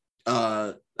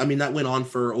 I mean, that went on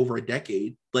for over a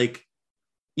decade. Like,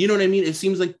 you know what I mean? It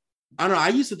seems like, I don't know, I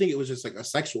used to think it was just like a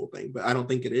sexual thing, but I don't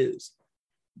think it is.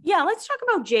 Yeah, let's talk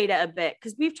about Jada a bit,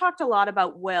 because we've talked a lot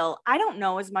about Will. I don't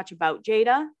know as much about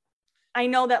Jada. I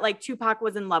know that like Tupac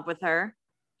was in love with her.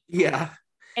 Yeah.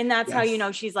 And that's how you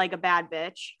know she's like a bad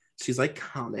bitch. She's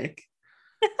iconic.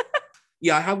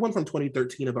 Yeah, I have one from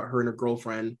 2013 about her and her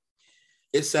girlfriend.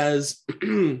 It says,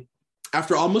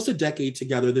 after almost a decade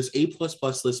together, this A++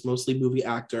 list, mostly movie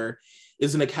actor,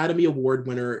 is an Academy Award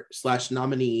winner /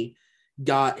 nominee,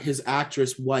 got his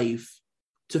actress wife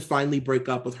to finally break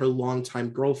up with her longtime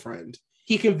girlfriend.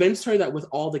 He convinced her that with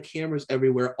all the cameras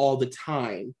everywhere all the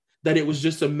time, that it was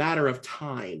just a matter of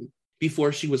time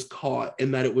before she was caught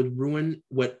and that it would ruin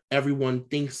what everyone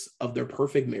thinks of their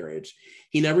perfect marriage.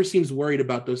 He never seems worried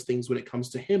about those things when it comes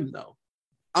to him, though.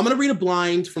 I'm going to read a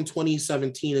blind from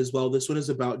 2017 as well. This one is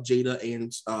about Jada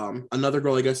and another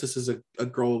girl. I guess this is a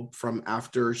girl from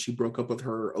after she broke up with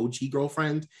her OG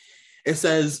girlfriend. It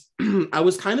says, I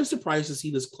was kind of surprised to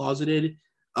see this closeted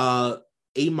A-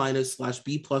 /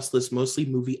 B+ list, mostly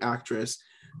movie actress,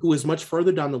 who is much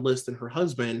further down the list than her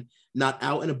husband, not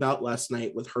out and about last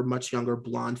night with her much younger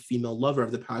blonde female lover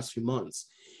of the past few months.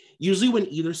 Usually when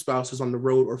either spouse is on the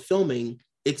road or filming,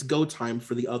 it's go time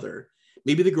for the other.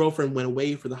 maybe the girlfriend went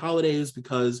away for the holidays,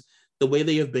 because the way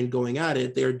they have been going at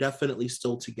it, they are definitely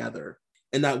still together.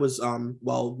 And that was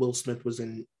while Will Smith was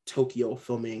in Tokyo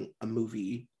filming a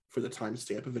movie for the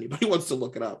timestamp, if anybody wants to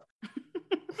look it up.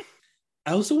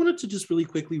 I also wanted to just really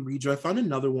quickly read you. I found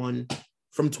another one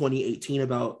from 2018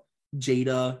 about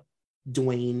Jada,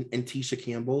 Dwayne, and Tisha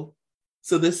Campbell.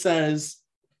 So this says,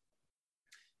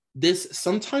 this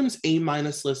sometimes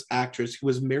A-minus list actress who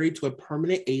was married to a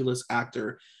permanent A-list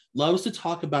actor loves to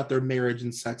talk about their marriage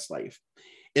and sex life.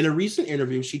 In a recent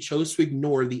interview, she chose to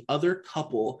ignore the other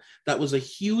couple that was a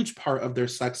huge part of their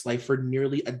sex life for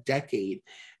nearly a decade,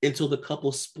 until the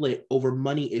couple split over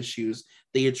money issues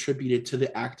they attributed to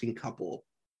the acting couple.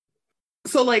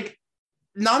 So, like,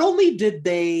 not only did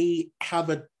they have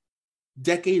a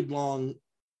decade-long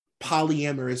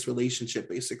polyamorous relationship,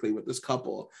 basically, with this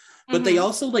couple, but they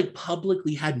also, like,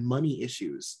 publicly had money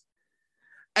issues.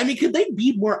 I mean, could they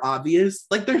be more obvious?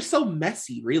 Like, they're so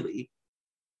messy, really.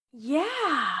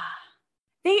 Yeah,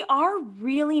 they are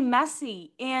really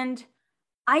messy. And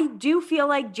I do feel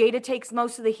like Jada takes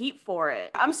most of the heat for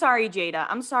it. I'm sorry, Jada.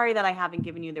 I'm sorry that I haven't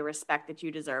given you the respect that you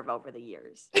deserve over the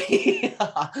years. Yeah.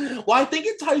 Well, I think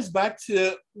it ties back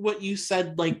to what you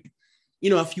said, like, you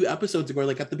know, a few episodes ago,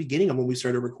 like at the beginning of when we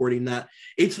started recording, that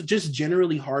it's just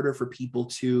generally harder for people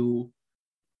to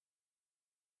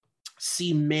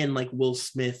see men like Will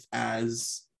Smith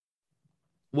as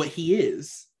what he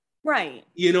is. Right.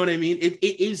 You know what I mean? It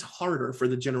is harder for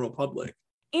the general public.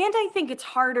 And I think it's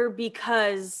harder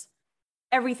because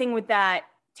everything with that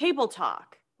table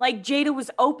talk. Like, Jada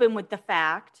was open with the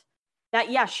fact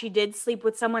that, yes, she did sleep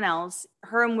with someone else.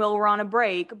 Her and Will were on a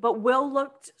break, but Will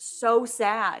looked so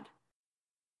sad.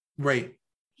 Right.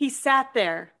 He sat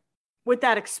there with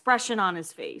that expression on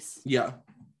his face. Yeah.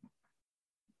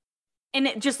 And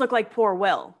it just looked like poor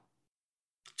Will.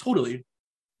 Totally.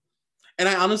 And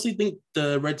I honestly think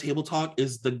the Red Table Talk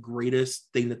is the greatest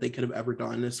thing that they could have ever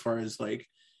done as far as like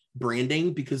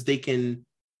branding, because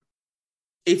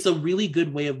it's a really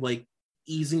good way of like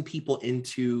easing people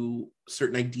into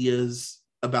certain ideas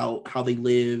about how they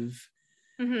live.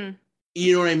 Mm-hmm.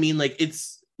 You know what I mean? Like,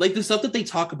 it's like the stuff that they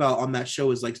talk about on that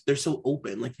show is like, they're so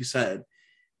open, like you said.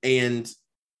 And,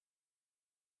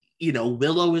 you know,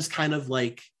 Willow is kind of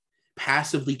like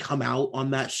passively come out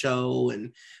on that show,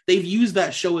 and they've used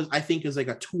that show as, I think, as like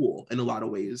a tool in a lot of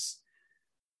ways.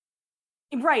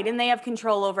 Right. And they have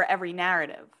control over every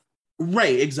narrative.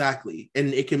 Right, exactly.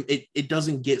 And it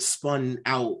doesn't get spun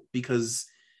out because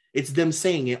it's them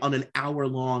saying it on an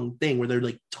hour-long thing where they're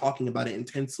like talking about it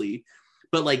intensely,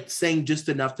 but like saying just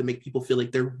enough to make people feel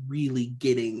like they're really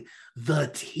getting the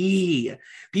tea.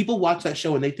 People watch that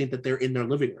show and they think that they're in their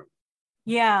living room.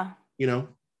 Yeah. You know,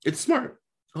 it's smart.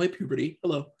 Oh, hi, puberty.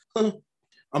 Hello. I'm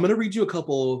going to read you a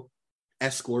couple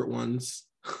escort ones.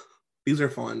 These are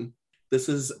fun. This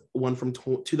is one from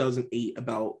 2008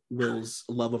 about Will's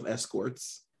love of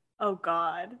escorts. Oh,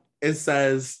 God. It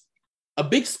says, a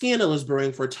big scandal is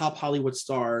brewing for a top Hollywood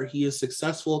star. He is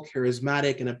successful,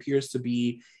 charismatic, and appears to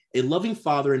be a loving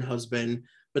father and husband,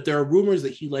 but there are rumors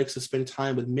that he likes to spend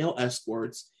time with male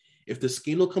escorts. If the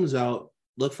scandal comes out,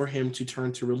 look for him to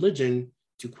turn to religion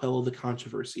to quell the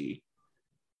controversy.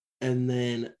 And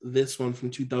then this one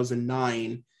from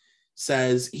 2009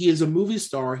 says, he is a movie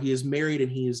star, he is married,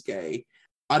 and he is gay.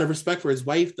 Out of respect for his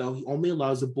wife, though, he only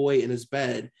allows a boy in his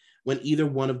bed when either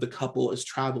one of the couple is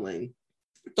traveling.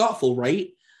 Thoughtful, right?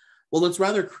 Well, it's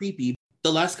rather creepy.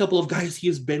 The last couple of guys he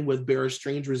has been with bear a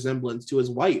strange resemblance to his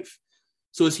wife.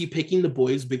 So is he picking the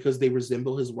boys because they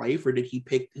resemble his wife, or did he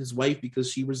pick his wife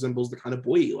because she resembles the kind of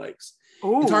boy he likes?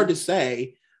 Ooh. It's hard to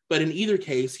say. But in either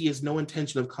case, he has no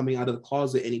intention of coming out of the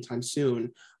closet anytime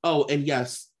soon. Oh, and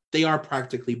yes, they are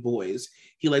practically boys.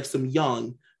 He likes them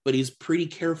young, but he's pretty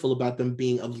careful about them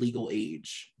being of legal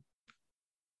age.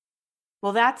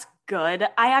 Well, that's good.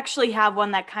 I actually have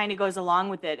one that kind of goes along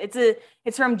with it.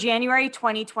 It's from January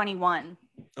 2021.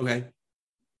 Okay.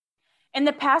 In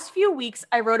the past few weeks,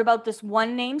 I wrote about this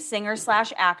one-name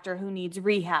singer/actor who needs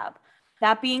rehab.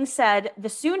 That being said, the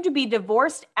soon-to-be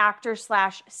divorced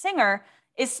actor/singer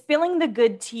is spilling the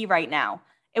good tea right now.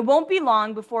 It won't be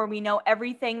long before we know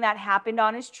everything that happened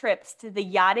on his trips to the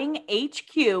yachting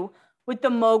HQ with the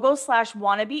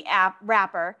mogul/wannabe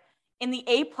rapper in the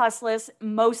A+ list,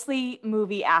 mostly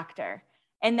movie actor.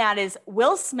 And that is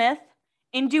Will Smith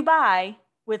in Dubai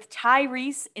with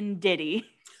Tyrese and Diddy.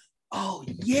 Oh,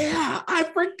 yeah.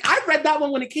 I read that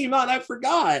one when it came out. I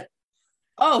forgot.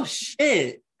 Oh,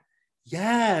 shit.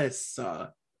 Yes.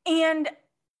 And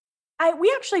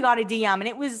we actually got a DM, and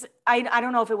it was, I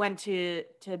don't know if it went to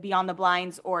Beyond the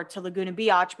Blinds or to Laguna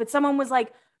Beach, but someone was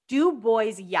like, do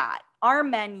boys yacht? Are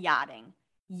men yachting?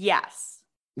 Yes.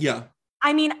 Yeah.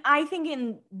 I mean, I think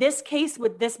in this case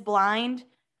with this blind,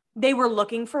 they were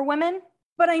looking for women.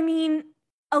 But I mean,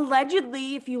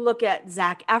 allegedly, if you look at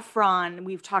Zac Efron,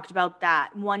 we've talked about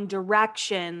that. One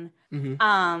Direction,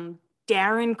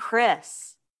 Darren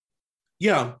Criss.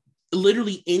 Yeah.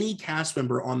 Literally any cast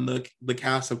member on the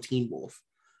cast of Teen Wolf.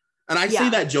 And I say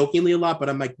that jokingly a lot, but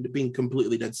I'm like being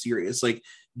completely dead serious. Like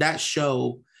that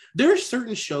show, there are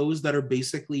certain shows that are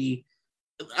basically,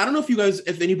 I don't know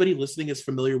if anybody listening is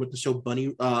familiar with the show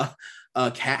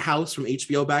Cat House from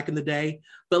HBO back in the day,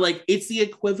 but like it's the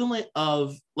equivalent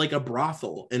of like a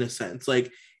brothel in a sense. Like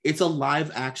it's a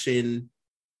live action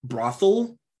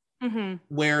brothel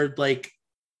where like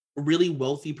really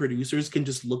wealthy producers can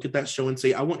just look at that show and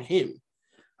say, I want him.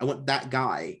 I want that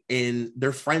guy. And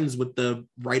they're friends with the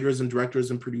writers and directors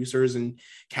and producers and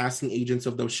casting agents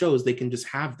of those shows. They can just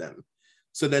have them.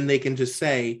 So then they can just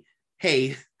say,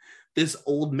 hey, this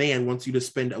old man wants you to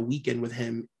spend a weekend with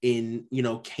him in,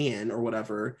 Cannes or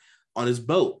whatever on his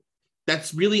boat.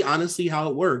 That's really honestly how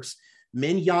it works.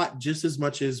 Men yacht just as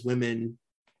much as women,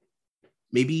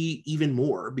 maybe even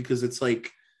more, because it's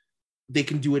like they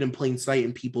can do it in plain sight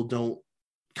and people don't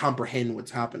comprehend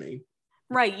what's happening.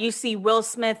 Right. You see Will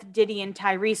Smith, Diddy, and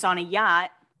Tyrese on a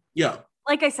yacht. Yeah.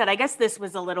 Like I said, I guess this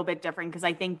was a little bit different because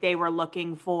I think they were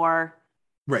looking for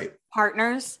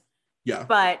partners. Yeah.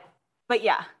 But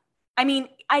yeah. I mean,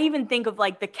 I even think of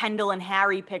like the Kendall and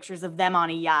Harry pictures of them on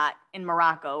a yacht in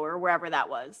Morocco or wherever that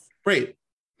was. Right.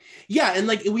 Yeah. And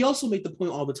like, we also make the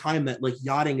point all the time that like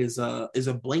yachting is a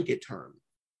blanket term.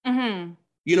 Mm-hmm.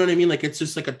 You know what I mean? Like, it's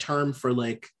just like a term for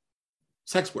like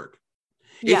sex work.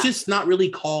 Yeah. It's just not really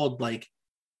called like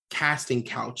casting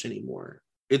couch anymore.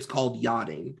 It's called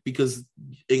yachting because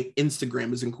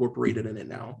Instagram is incorporated in it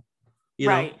now. You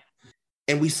know?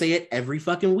 And we say it every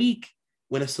fucking week.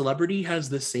 When a celebrity has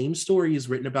the same stories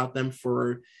written about them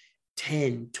for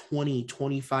 10, 20,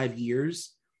 25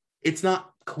 years, it's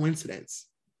not coincidence.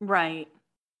 Right.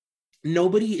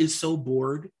 Nobody is so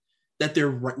bored that they're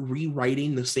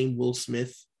rewriting the same Will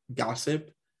Smith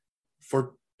gossip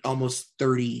for almost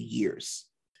 30 years.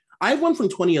 I have one from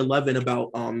 2011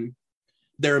 about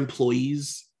their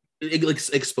employees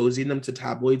exposing them to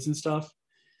tabloids and stuff.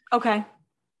 Okay.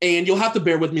 And you'll have to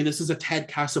bear with me. This is a Ted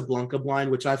Casablanca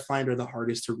blind, which I find are the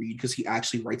hardest to read because he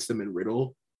actually writes them in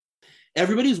riddle.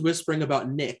 Everybody's whispering about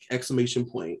Nick, !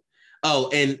 Oh,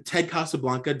 and Ted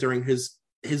Casablanca during his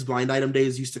blind item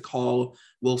days used to call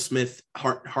Will Smith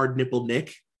hard nipple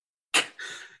Nick.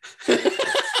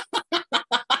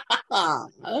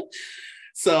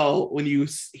 So when you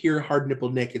hear hard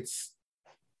nipple Nick, it's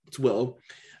Will.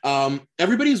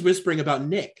 Everybody's whispering about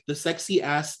Nick, the sexy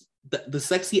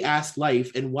ass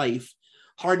life and wife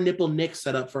hard nipple Nick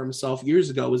set up for himself years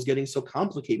ago was getting so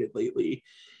complicated lately.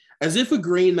 As if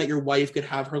agreeing that your wife could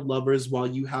have her lovers while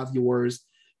you have yours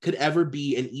could ever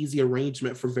be an easy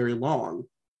arrangement for very long.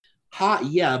 Hot,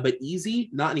 yeah, but easy?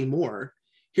 Not anymore.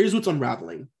 Here's what's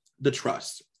unraveling: the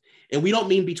trust. And we don't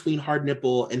mean between hard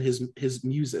nipple and his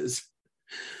muses.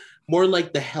 More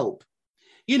like the help.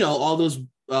 You know, all those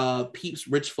peeps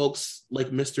rich folks like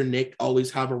Mr. Nick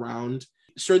always have around.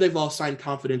 Sure, they've all signed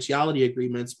confidentiality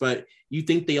agreements, but you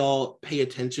think they all pay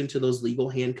attention to those legal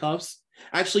handcuffs?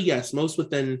 Actually, yes, most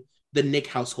within the Nick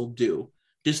household do,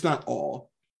 just not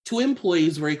all. Two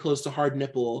employees very close to hard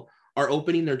nipple are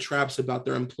opening their traps about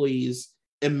their employees'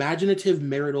 imaginative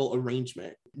marital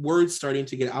arrangement. Words starting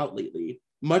to get out lately,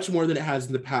 much more than it has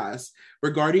in the past,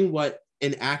 regarding what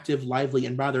an active, lively,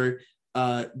 and rather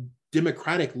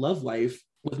democratic love life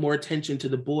with more attention to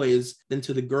the boys than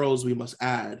to the girls, we must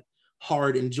add,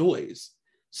 hard enjoys.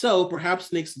 So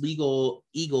perhaps Nick's legal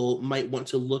eagle might want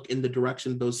to look in the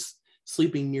direction of those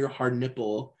sleeping near hard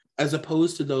nipple, as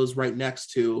opposed to those right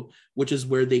next to, which is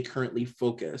where they currently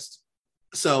focused.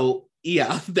 So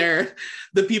yeah,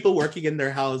 the people working in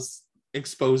their house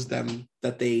exposed them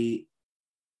that they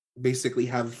basically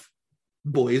have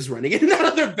boys running in and out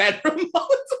of their bedroom all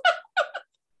the time.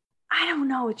 I don't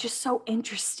know. It's just so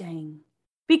interesting.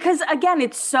 Because again,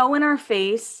 it's so in our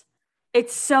face.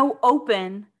 It's so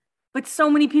open. But so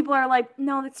many people are like,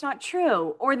 no, that's not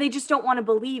true. Or they just don't want to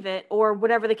believe it, or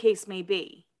whatever the case may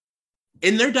be.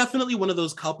 And they're definitely one of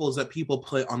those couples that people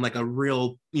put on like a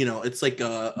real, it's like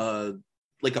a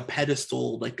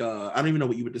pedestal, like I don't even know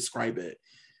what you would describe it.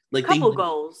 Like couple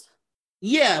goals.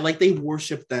 Yeah, like they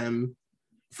worship them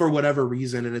for whatever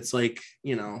reason. And it's like,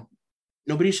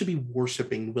 nobody should be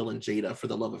worshiping Will and Jada, for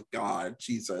the love of God,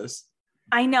 Jesus.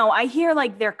 I know. I hear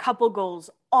like their couple goals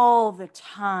all the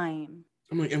time.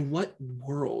 I'm like, in what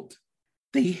world?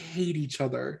 They hate each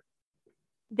other.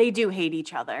 They do hate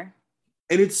each other.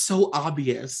 And it's so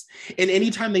obvious. And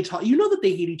anytime they talk, you know that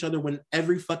they hate each other when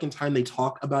every fucking time they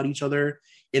talk about each other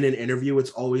in an interview,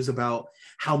 it's always about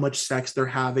how much sex they're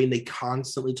having. They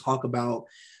constantly talk about,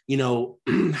 you know,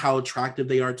 how attractive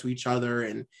they are to each other.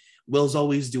 And Will's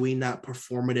always doing that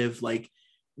performative, like,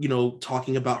 you know,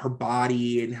 talking about her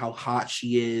body and how hot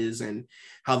she is and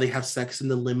how they have sex in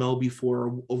the limo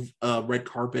before red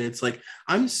carpet. It's like,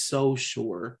 I'm so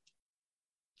sure.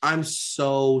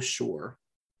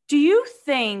 Do you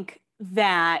think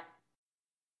that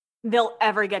they'll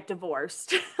ever get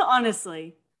divorced?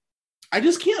 Honestly. I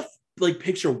just can't like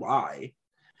picture why.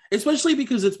 Especially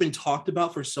because it's been talked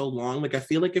about for so long. Like I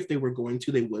feel like if they were going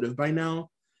to, they would have by now.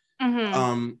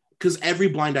 Mm-hmm. Because every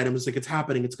blind item is like, it's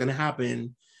happening, it's gonna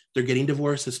happen. They're getting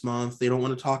divorced this month. They don't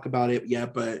want to talk about it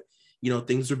yet, but you know,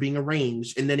 things are being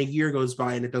arranged. And then a year goes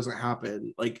by and it doesn't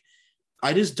happen. Like,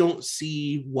 I just don't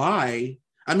see why.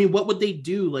 I mean, what would they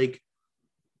do? Like,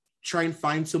 try and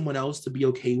find someone else to be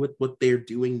okay with what they're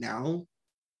doing now?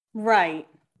 Right.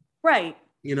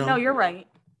 You know? No, you're right.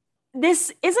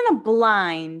 This isn't a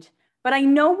blind, but I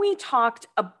know we talked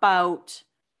about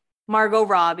Margot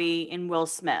Robbie and Will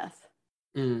Smith.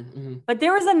 Mm-hmm. But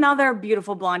there was another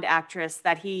beautiful blonde actress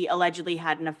that he allegedly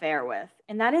had an affair with,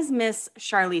 and that is Miss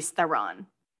Charlize Theron.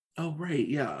 Oh, right,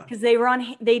 yeah. Because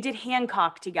they did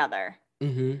Hancock together.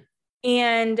 Mm-hmm.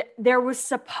 And there was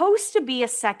supposed to be a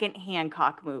second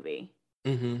Hancock movie.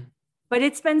 Mm-hmm. But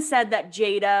it's been said that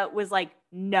Jada was like,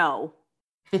 no.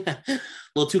 A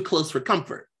little too close for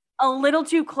comfort. A little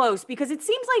too close, because it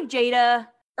seems like Jada,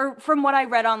 or from what I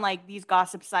read on like these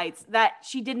gossip sites, that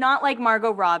she did not like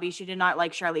Margot Robbie. She did not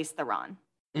like Charlize Theron.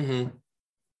 Mm-hmm.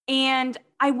 And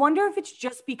I wonder if it's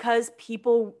just because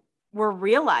people were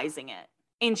realizing it.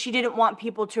 And she didn't want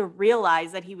people to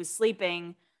realize that he was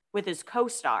sleeping with his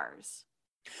co-stars.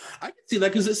 I can see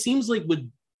that, because it seems like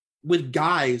with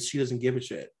guys, she doesn't give a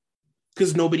shit.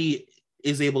 Because nobody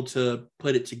is able to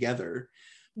put it together.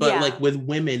 But like with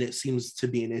women, it seems to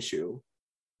be an issue.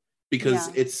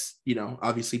 Because it's, you know,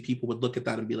 obviously people would look at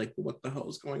that and be like, well, what the hell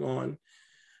is going on?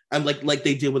 And like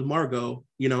they did with Margot,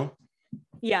 you know?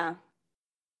 Yeah.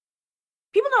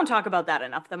 People don't talk about that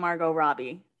enough, the Margot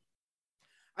Robbie.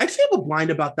 I actually have a blind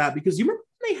about that, because you remember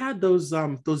when they had those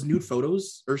nude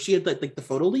photos, or she had like the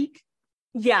photo leak?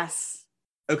 Yes.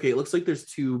 Okay, it looks like there's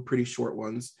two pretty short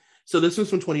ones. So this one's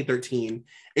from 2013.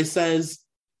 It says,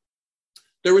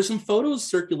 there were some photos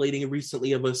circulating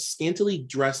recently of a scantily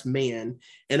dressed man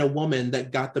and a woman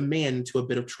that got the man into a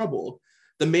bit of trouble.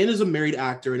 The man is a married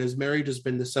actor, and his marriage has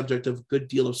been the subject of a good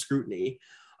deal of scrutiny.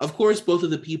 Of course, both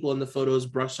of the people in the photos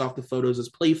brushed off the photos as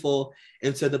playful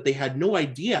and said that they had no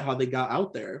idea how they got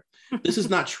out there. This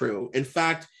is not true. In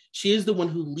fact, she is the one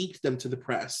who leaked them to the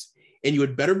press. And you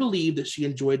had better believe that she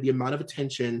enjoyed the amount of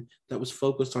attention that was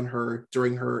focused on her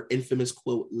during her infamous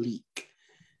quote leak.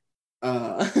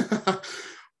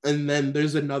 And then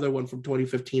there's another one from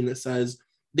 2015 that says,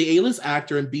 the A-list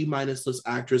actor and B-list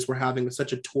actress were having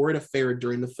such a torrid affair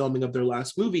during the filming of their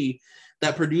last movie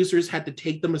that producers had to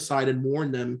take them aside and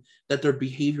warn them that their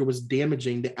behavior was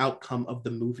damaging the outcome of the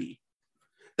movie.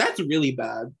 That's really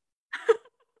bad.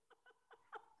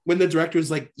 When the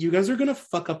director's like, you guys are going to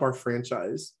fuck up our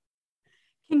franchise.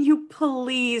 Can you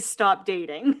please stop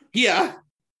dating? Yeah.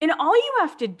 And all you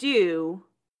have to do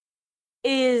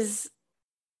is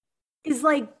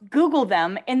like Google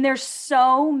them, and there's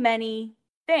so many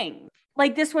things.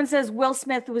 Like this one says Will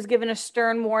Smith was given a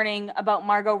stern warning about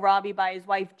Margot Robbie by his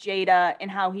wife Jada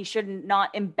and how he should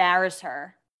not embarrass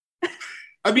her.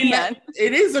 I mean,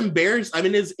 it is embarrassing. I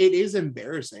mean, it is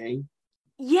embarrassing.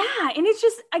 Yeah, and it's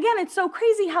just, again, it's so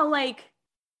crazy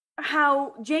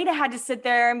how Jada had to sit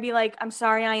there and be like, I'm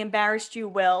sorry I embarrassed you,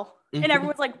 Will. Mm-hmm. And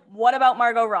everyone's like, what about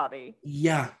Margot Robbie?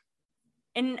 Yeah.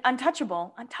 And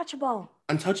untouchable.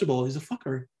 He's a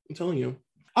fucker. I'm telling you.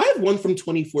 I have one from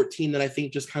 2014 that I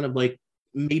think just kind of like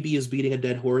maybe is beating a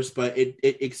dead horse, but it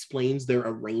explains their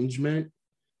arrangement.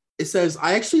 It says,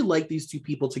 I actually like these two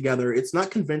people together. It's not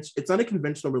a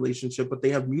conventional relationship, but they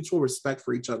have mutual respect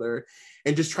for each other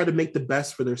and just try to make the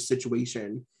best for their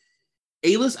situation.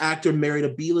 A-list actor married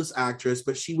a B-list actress,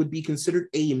 but she would be considered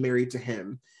A married to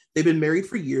him. They've been married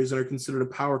for years and are considered a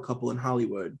power couple in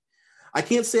Hollywood. I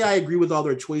can't say I agree with all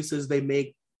their choices they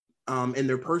make in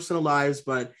their personal lives,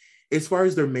 but as far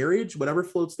as their marriage, whatever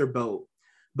floats their boat.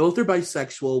 Both were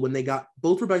bisexual when they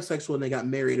got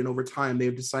married, and over time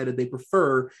they've decided they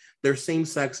prefer their same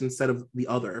sex instead of the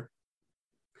other.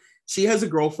 She has a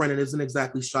girlfriend and isn't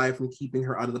exactly shy from keeping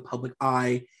her out of the public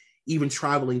eye, even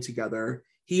traveling together.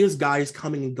 He has guys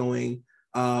coming and going.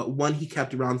 One he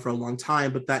kept around for a long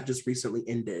time, but that just recently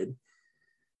ended.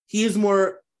 He is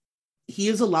more he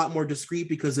is a lot more discreet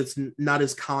because it's not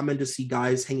as common to see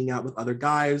guys hanging out with other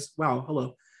guys. Wow,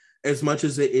 hello. As much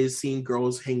as it is seeing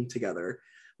girls hang together.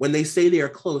 When they say they are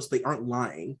close, they aren't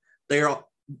lying.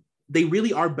 They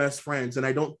really are best friends, and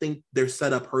I don't think their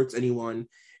setup hurts anyone,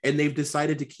 and they've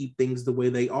decided to keep things the way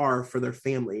they are for their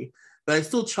family. But I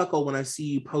still chuckle when I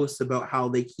see posts about how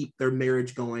they keep their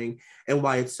marriage going and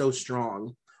why it's so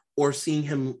strong, or seeing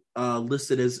him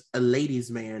listed as a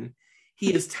ladies' man.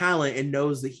 He has talent and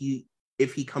knows that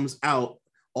if he comes out,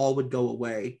 all would go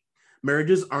away.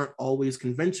 Marriages aren't always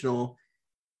conventional,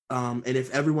 and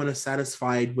if everyone is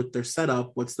satisfied with their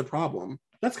setup, what's the problem?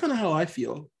 That's kind of how I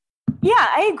feel. Yeah,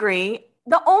 I agree.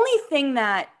 The only thing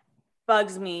that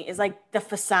bugs me is like the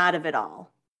facade of it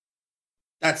all.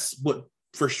 That's what,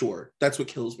 for sure. That's what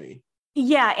kills me.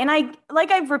 Yeah, and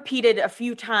I've repeated a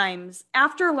few times,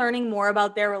 after learning more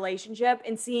about their relationship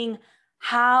and seeing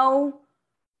how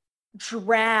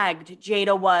dragged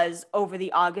Jada was over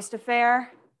the August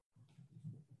affair.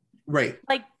 Right.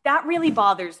 Like, that really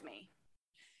bothers me.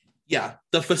 Yeah,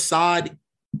 the facade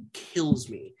kills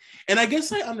me. And I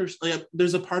guess I understand.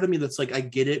 There's a part of me that's like, I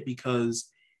get it, because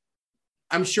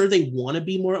I'm sure they want to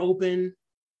be more open.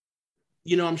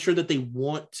 You know, I'm sure that they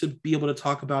want to be able to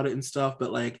talk about it and stuff,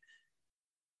 but like,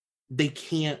 they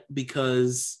can't,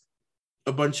 because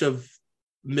a bunch of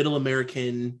middle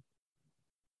American,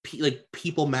 like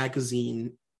People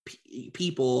magazine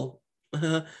people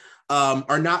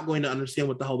are not going to understand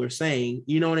what the hell they're saying.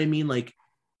 You know what I mean? Like,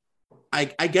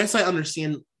 I guess I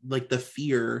understand like the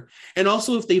fear. And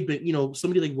also, if they've been, you know,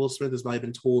 somebody like Will Smith has probably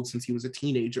been told since he was a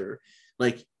teenager,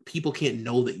 like, people can't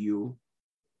know that you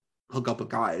hook up with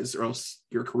guys or else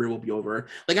your career will be over.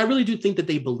 Like, I really do think that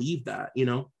they believe that, you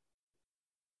know?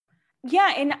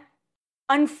 Yeah, and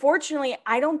unfortunately,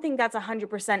 I don't think that's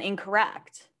 100%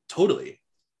 incorrect. Totally.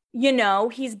 You know,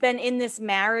 he's been in this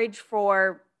marriage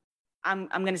for, I'm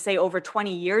going to say, over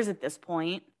 20 years at this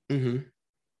point. Mm-hmm.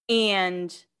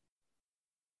 And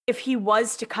if he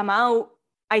was to come out,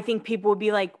 I think people would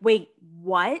be like, wait,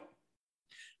 what?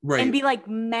 Right. And be like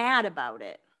mad about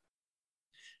it.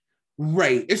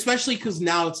 Right. Especially because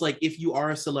now it's like, if you are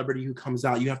a celebrity who comes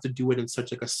out, you have to do it in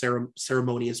such like a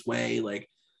ceremonious way. Like,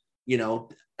 you know,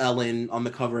 Ellen on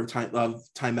the cover of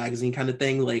Time magazine kind of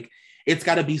thing. Like, it's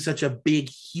got to be such a big,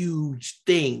 huge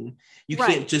thing. You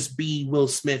can't just be Will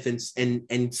Smith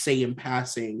and say in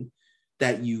passing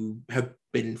that you have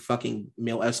been fucking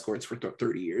male escorts for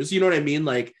 30 years. You know what I mean?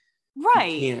 Like,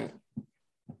 right. You can't.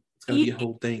 It's got to be a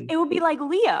whole thing. It would be like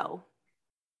Leo.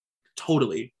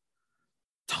 Totally.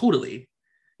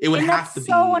 It would have to be.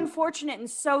 So unfortunate and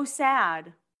so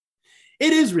sad.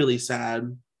 It is really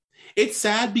sad. It's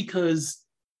sad because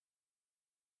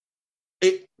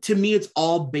to me, it's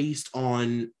all based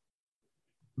on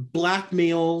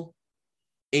blackmail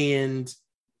and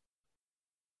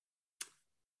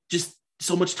just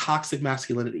so much toxic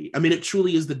masculinity. I mean, it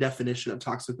truly is the definition of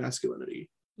toxic masculinity.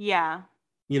 Yeah.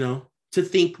 You know, to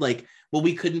think like, well,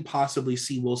 we couldn't possibly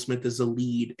see Will Smith as a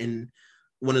lead in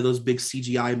one of those big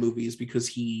CGI movies because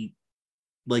he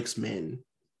likes men.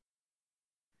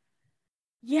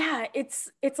 Yeah, it's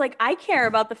like, I care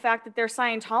about the fact that they're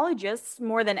Scientologists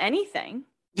more than anything.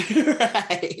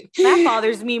 Right. That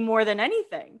bothers me more than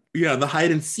anything. Yeah, the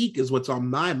hide and seek is what's on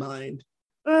my mind.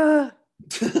 I'm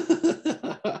trying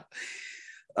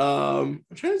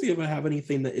to see if I have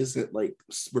anything that isn't like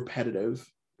repetitive,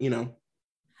 you know.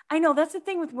 I know that's the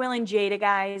thing with Will and Jada,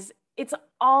 guys. It's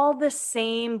all the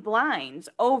same blinds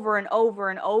over and over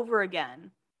and over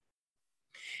again.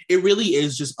 It really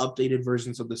is just updated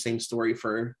versions of the same story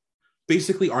for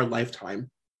basically our lifetime.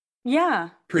 Yeah.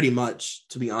 Pretty much,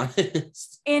 to be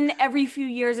honest. In every few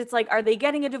years, it's like, are they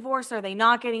getting a divorce? Are they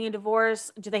not getting a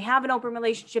divorce? Do they have an open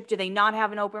relationship? Do they not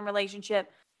have an open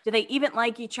relationship? Do they even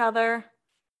like each other?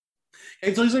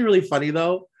 It's actually really funny,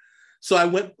 though. So I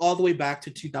went all the way back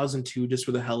to 2002 just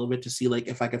for the hell of it to see like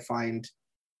if I could find,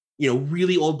 you know,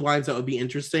 really old blinds that would be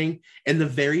interesting. And the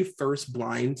very first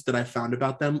blinds that I found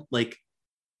about them, like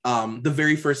the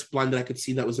very first blind that I could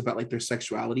see that was about like their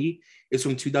sexuality is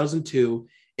from 2002.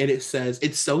 And it says,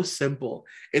 it's so simple.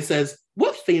 It says,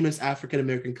 what famous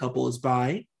African-American couple is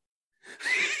bi?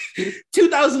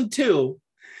 2002.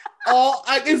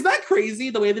 Is that crazy?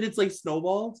 The way that it's like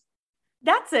snowballed?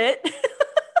 That's it.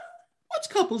 Which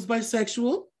couple's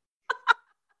bisexual?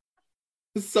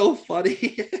 It's so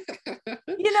funny.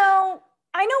 You know,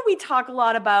 I know we talk a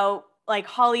lot about like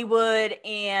Hollywood,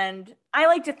 and I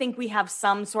like to think we have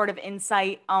some sort of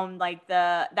insight on like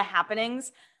the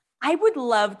happenings. I would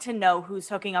love to know who's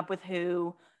hooking up with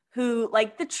who,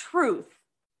 like the truth.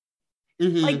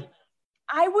 Mm-hmm. Like,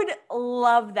 I would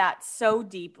love that so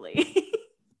deeply.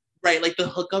 Right, like the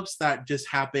hookups that just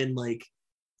happen like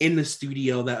in the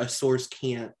studio that a source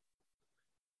can't,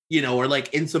 or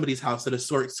like in somebody's house that a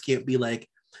source can't be like,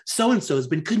 so and so has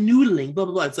been canoodling, blah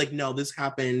blah blah. It's like, no, this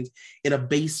happened in a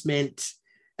basement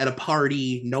at a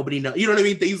party. Nobody knows. You know what I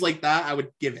mean? Things like that. I would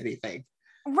give anything.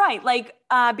 Right, like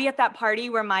be at that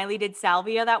party where Miley did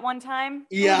Salvia that one time.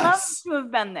 Yes, I'd love to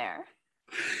have been there.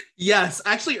 Yes,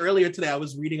 actually, earlier today I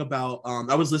was reading about.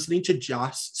 I was listening to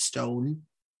Joss Stone.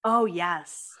 Oh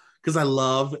yes, because I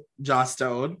love Joss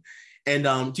Stone. And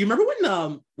do you remember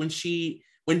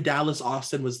when Dallas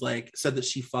Austin was like said that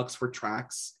she fucks for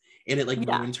tracks and it like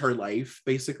ruined her life,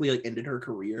 basically like ended her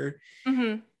career.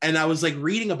 Mm-hmm. And I was like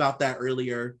reading about that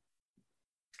earlier,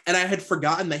 and I had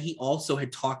forgotten that he also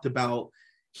had talked about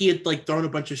he had like thrown a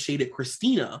bunch of shade at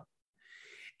Christina.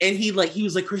 And he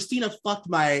was like, Christina fucked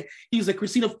my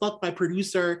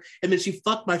producer. And then she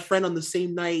fucked my friend on the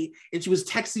same night. And she was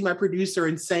texting my producer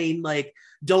and saying like,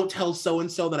 don't tell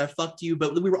so-and-so that I fucked you.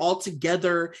 But we were all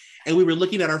together and we were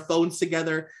looking at our phones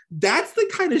together. That's the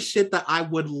kind of shit that I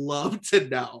would love to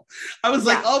know. I was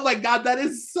like, oh my God, that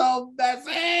is so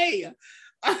messy.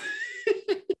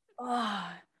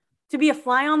 To be a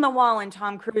fly on the wall in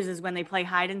Tom Cruise's when they play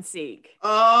hide and seek.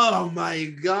 Oh my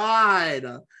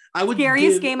God.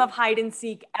 Scariest game of hide and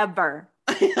seek ever.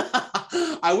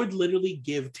 I would literally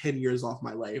give 10 years off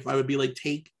my life. I would be like,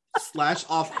 slash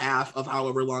off half of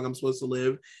however long I'm supposed to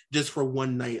live just for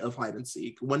one night of hide and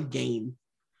seek, one game.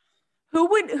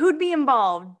 Who'd be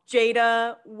involved?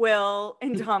 Jada, Will,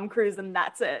 and Tom Cruise, and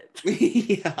that's it.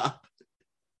 Yeah.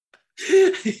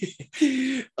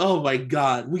 Oh my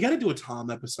God. We got to do a Tom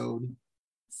episode.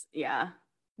 Yeah.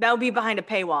 That'll be behind a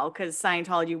paywall because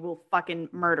Scientology will fucking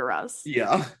murder us.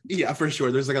 Yeah, for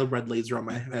sure. There's like a red laser on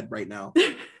my head right now.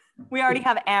 We already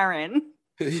have Aaron.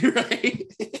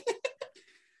 Right.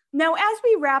 Now, as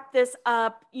we wrap this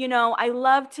up, I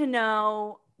love to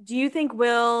know, do you think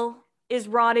Will is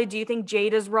rotted? Do you think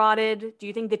Jada's rotted? Do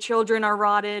you think the children are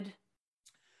rotted?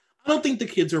 I don't think the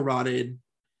kids are rotted.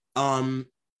 And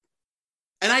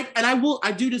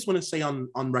I do just want to say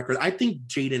on record, I think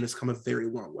Jaden has come a very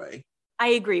long way. I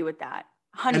agree with that.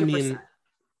 100%. I mean,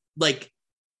 like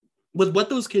with what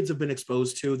those kids have been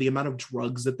exposed to, the amount of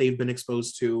drugs that they've been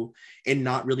exposed to, and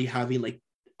not really having like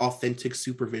authentic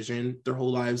supervision their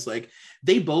whole lives. Like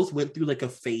they both went through like a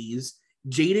phase.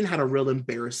 Jaden had a real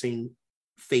embarrassing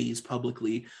phase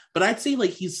publicly, but I'd say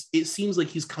like it seems like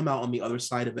he's come out on the other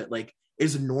side of it, like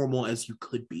as normal as you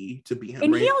could be to be him.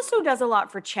 And right? he also does a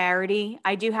lot for charity.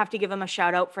 I do have to give him a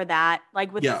shout out for that.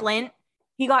 Like with Flint,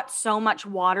 he got so much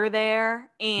water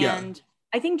there. And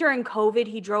I think during COVID,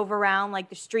 he drove around like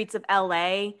the streets of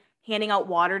LA handing out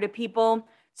water to people.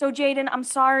 So Jaden, I'm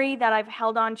sorry that I've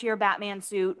held on to your Batman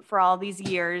suit for all these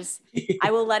years. I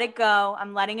will let it go.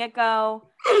 I'm letting it go.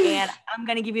 And I'm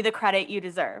going to give you the credit you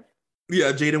deserve.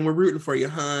 Yeah, Jaden, we're rooting for you,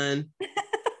 hon.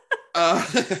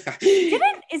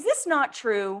 Is this not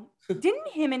true? Didn't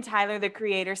him and Tyler, the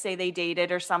creator, say they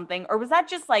dated or something? Or was that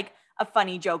just like a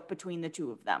funny joke between the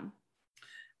two of them?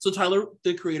 So Tyler,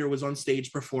 the creator, was on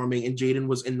stage performing and Jaden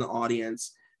was in the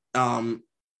audience. Or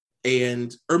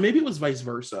maybe it was vice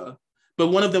versa. But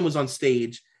one of them was on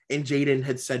stage and Jaden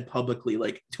had said publicly,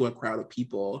 like to a crowd of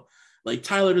people, like,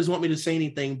 Tyler doesn't want me to say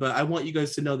anything, but I want you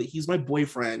guys to know that he's my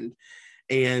boyfriend.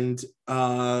 And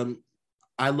I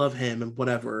love him and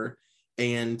whatever.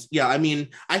 And yeah, I mean,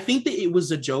 I think that it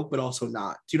was a joke, but also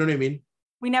not. Do you know what I mean?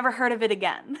 We never heard of it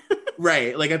again.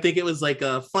 Right. Like, I think it was like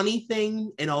a funny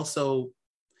thing. And also,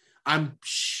 I'm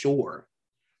sure.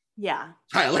 Yeah.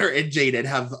 Tyler and Jaden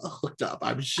have hooked up,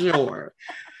 I'm sure.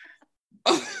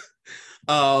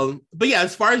 But yeah,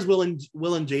 as far as Will and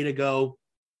Jada go,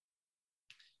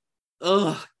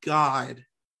 oh God.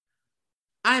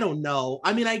 I don't know.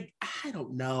 I mean, I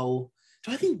don't know.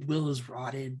 Do I think Will is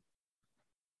rotted?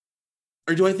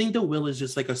 Or do I think that Will is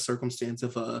just like a circumstance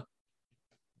of a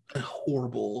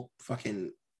horrible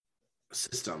fucking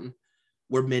system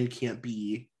where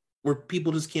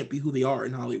people just can't be who they are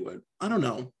in Hollywood? I don't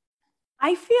know.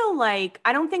 I feel like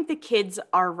I don't think the kids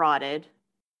are rotted.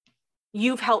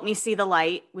 You've helped me see the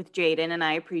light with Jaden, and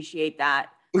I appreciate that.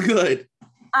 Good.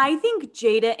 I think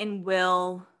Jada and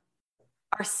Will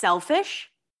are selfish,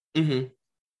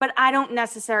 but I don't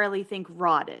necessarily think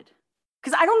rotted.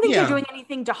 Because I don't think they're doing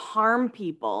anything to harm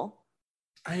people.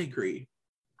 I agree.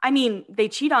 I mean, they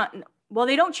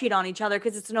don't cheat on each other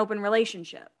because it's an open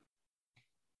relationship.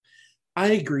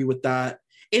 I agree with that.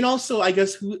 And also, I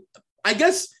guess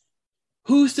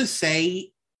who's to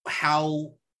say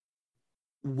how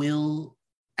Will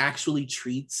actually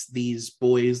treats these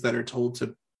boys that are told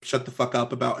to shut the fuck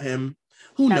up about him?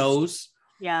 Who knows?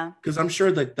 Yeah. Because I'm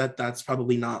sure that's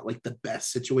probably not like the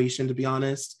best situation, to be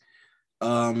honest.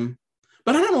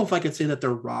 But I don't know if I could say that they're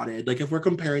rotted. Like if we're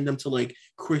comparing them to like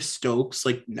Chris Stokes,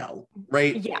 like no,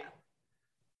 right? Yeah.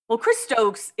 Well, Chris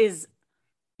Stokes is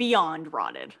beyond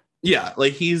rotted. Yeah,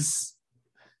 like he's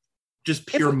just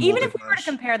pure. Even if we were to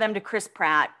compare them to Chris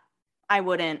Pratt, I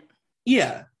wouldn't.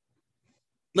 Yeah.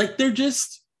 Like they're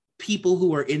just people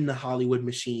who are in the Hollywood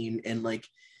machine and like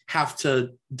have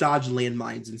to dodge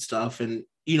landmines and stuff. And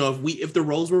you know, if the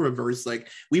roles were reversed, like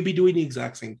we'd be doing the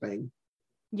exact same thing.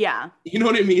 Yeah. You know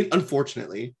what I mean?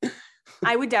 Unfortunately.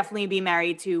 I would definitely be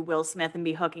married to Will Smith and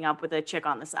be hooking up with a chick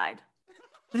on the side.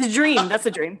 It's a dream. That's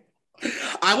a dream.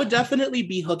 I would definitely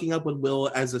be hooking up with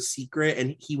Will as a secret,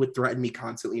 and he would threaten me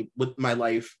constantly with my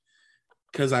life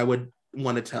because I would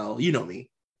want to tell. You know me.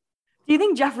 Do you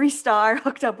think Jeffree Star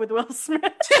hooked up with Will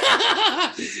Smith?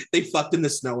 They fucked in the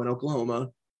snow in Oklahoma.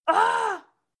 Ah!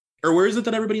 Or where is it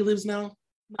that everybody lives now?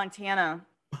 Montana.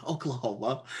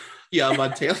 Oklahoma. Yeah,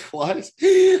 Montana was.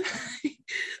 But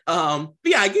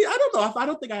yeah, I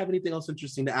don't think I have anything else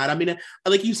interesting to add. I mean,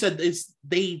 like you said, it's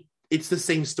the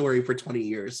same story for 20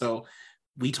 years. So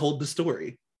we told the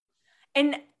story.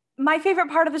 And my favorite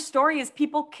part of the story is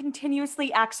people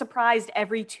continuously act surprised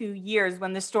every 2 years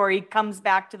when the story comes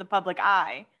back to the public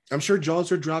eye. I'm sure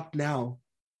jaws are dropped now.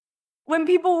 When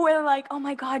people were like, oh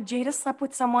my God, Jada slept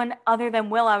with someone other than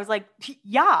Will, I was like,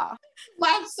 yeah.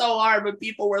 Laughed so hard, but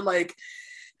people were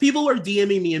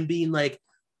DMing me and being like,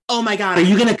 oh my God, are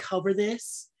you going to cover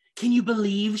this? Can you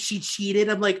believe she cheated?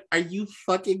 I'm like, are you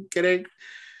fucking kidding?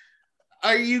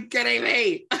 Are you kidding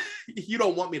me? You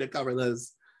don't want me to cover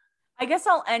this. I guess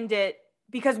I'll end it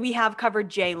because we have covered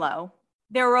J-Lo.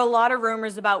 There were a lot of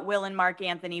rumors about Will and Mark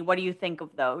Anthony. What do you think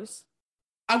of those?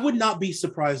 I would not be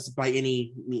surprised by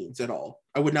any means at all.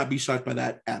 I would not be shocked by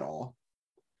that at all.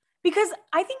 Because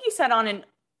I think you said on an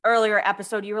earlier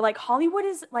episode, you were like, Hollywood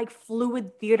is like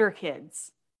fluid theater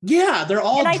kids. Yeah, they're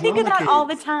all. And I think of that all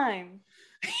the time.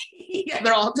 Yeah,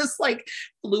 they're all just like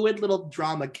fluid little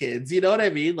drama kids. You know what I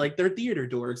mean? Like they're theater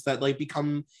dorks that like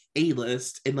become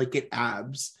A-list and like get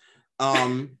abs.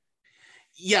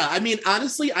 Yeah, I mean,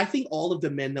 honestly, I think all of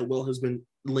the men that Will has been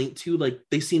linked to, like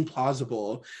they seem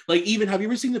plausible. Like even, have you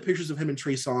ever seen the pictures of him and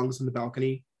Trey Songz in the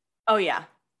balcony? Oh yeah.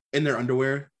 In their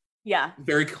underwear? Yeah.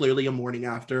 Very clearly a morning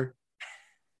after.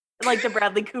 Like the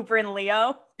Bradley Cooper and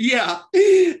Leo? Yeah.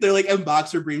 They're like in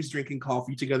boxer briefs drinking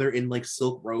coffee together in like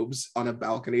silk robes on a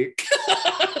balcony.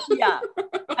 Yeah,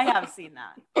 I have seen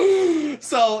that.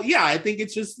 So yeah, I think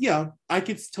it's just, yeah, I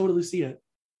could totally see it.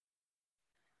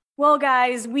 Well,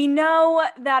 guys, we know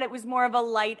that it was more of a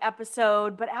light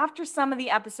episode, but after some of the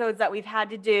episodes that we've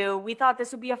had to do, we thought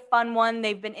this would be a fun one.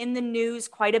 They've been in the news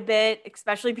quite a bit,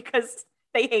 especially because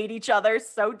they hate each other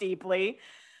so deeply.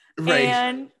 Right.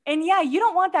 And yeah, you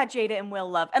don't want that Jada and Will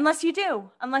love unless you do.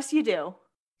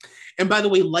 And by the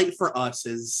way, light for us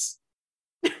is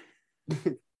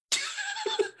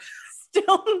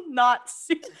still not,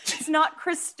 it's not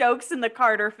Chris Stokes and the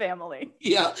Carter family.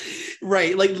 Yeah,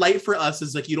 right. Like light for us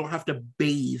is like you don't have to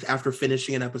bathe after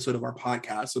finishing an episode of our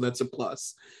podcast. So that's a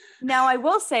plus. Now, I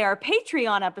will say our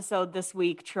Patreon episode this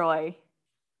week, Troy.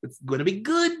 It's going to be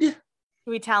good. Can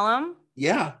we tell them?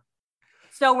 Yeah.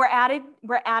 So we're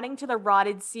adding to the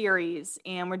Rotted series,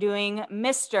 and we're doing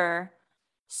Mr.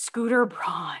 Scooter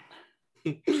Braun.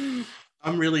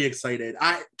 I'm really excited.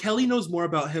 Kelly knows more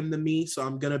about him than me, so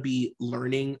I'm gonna be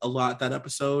learning a lot that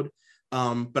episode.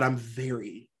 But I'm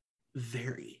very,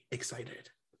 very excited.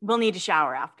 We'll need to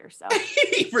shower after, so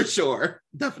for sure,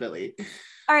 definitely.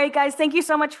 All right, guys, thank you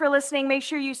so much for listening. Make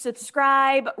sure you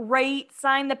subscribe, rate,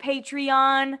 sign the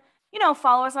Patreon.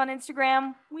 Follow us on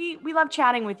Instagram. We love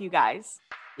chatting with you guys.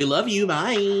 We love you.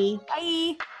 Bye.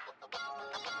 Bye.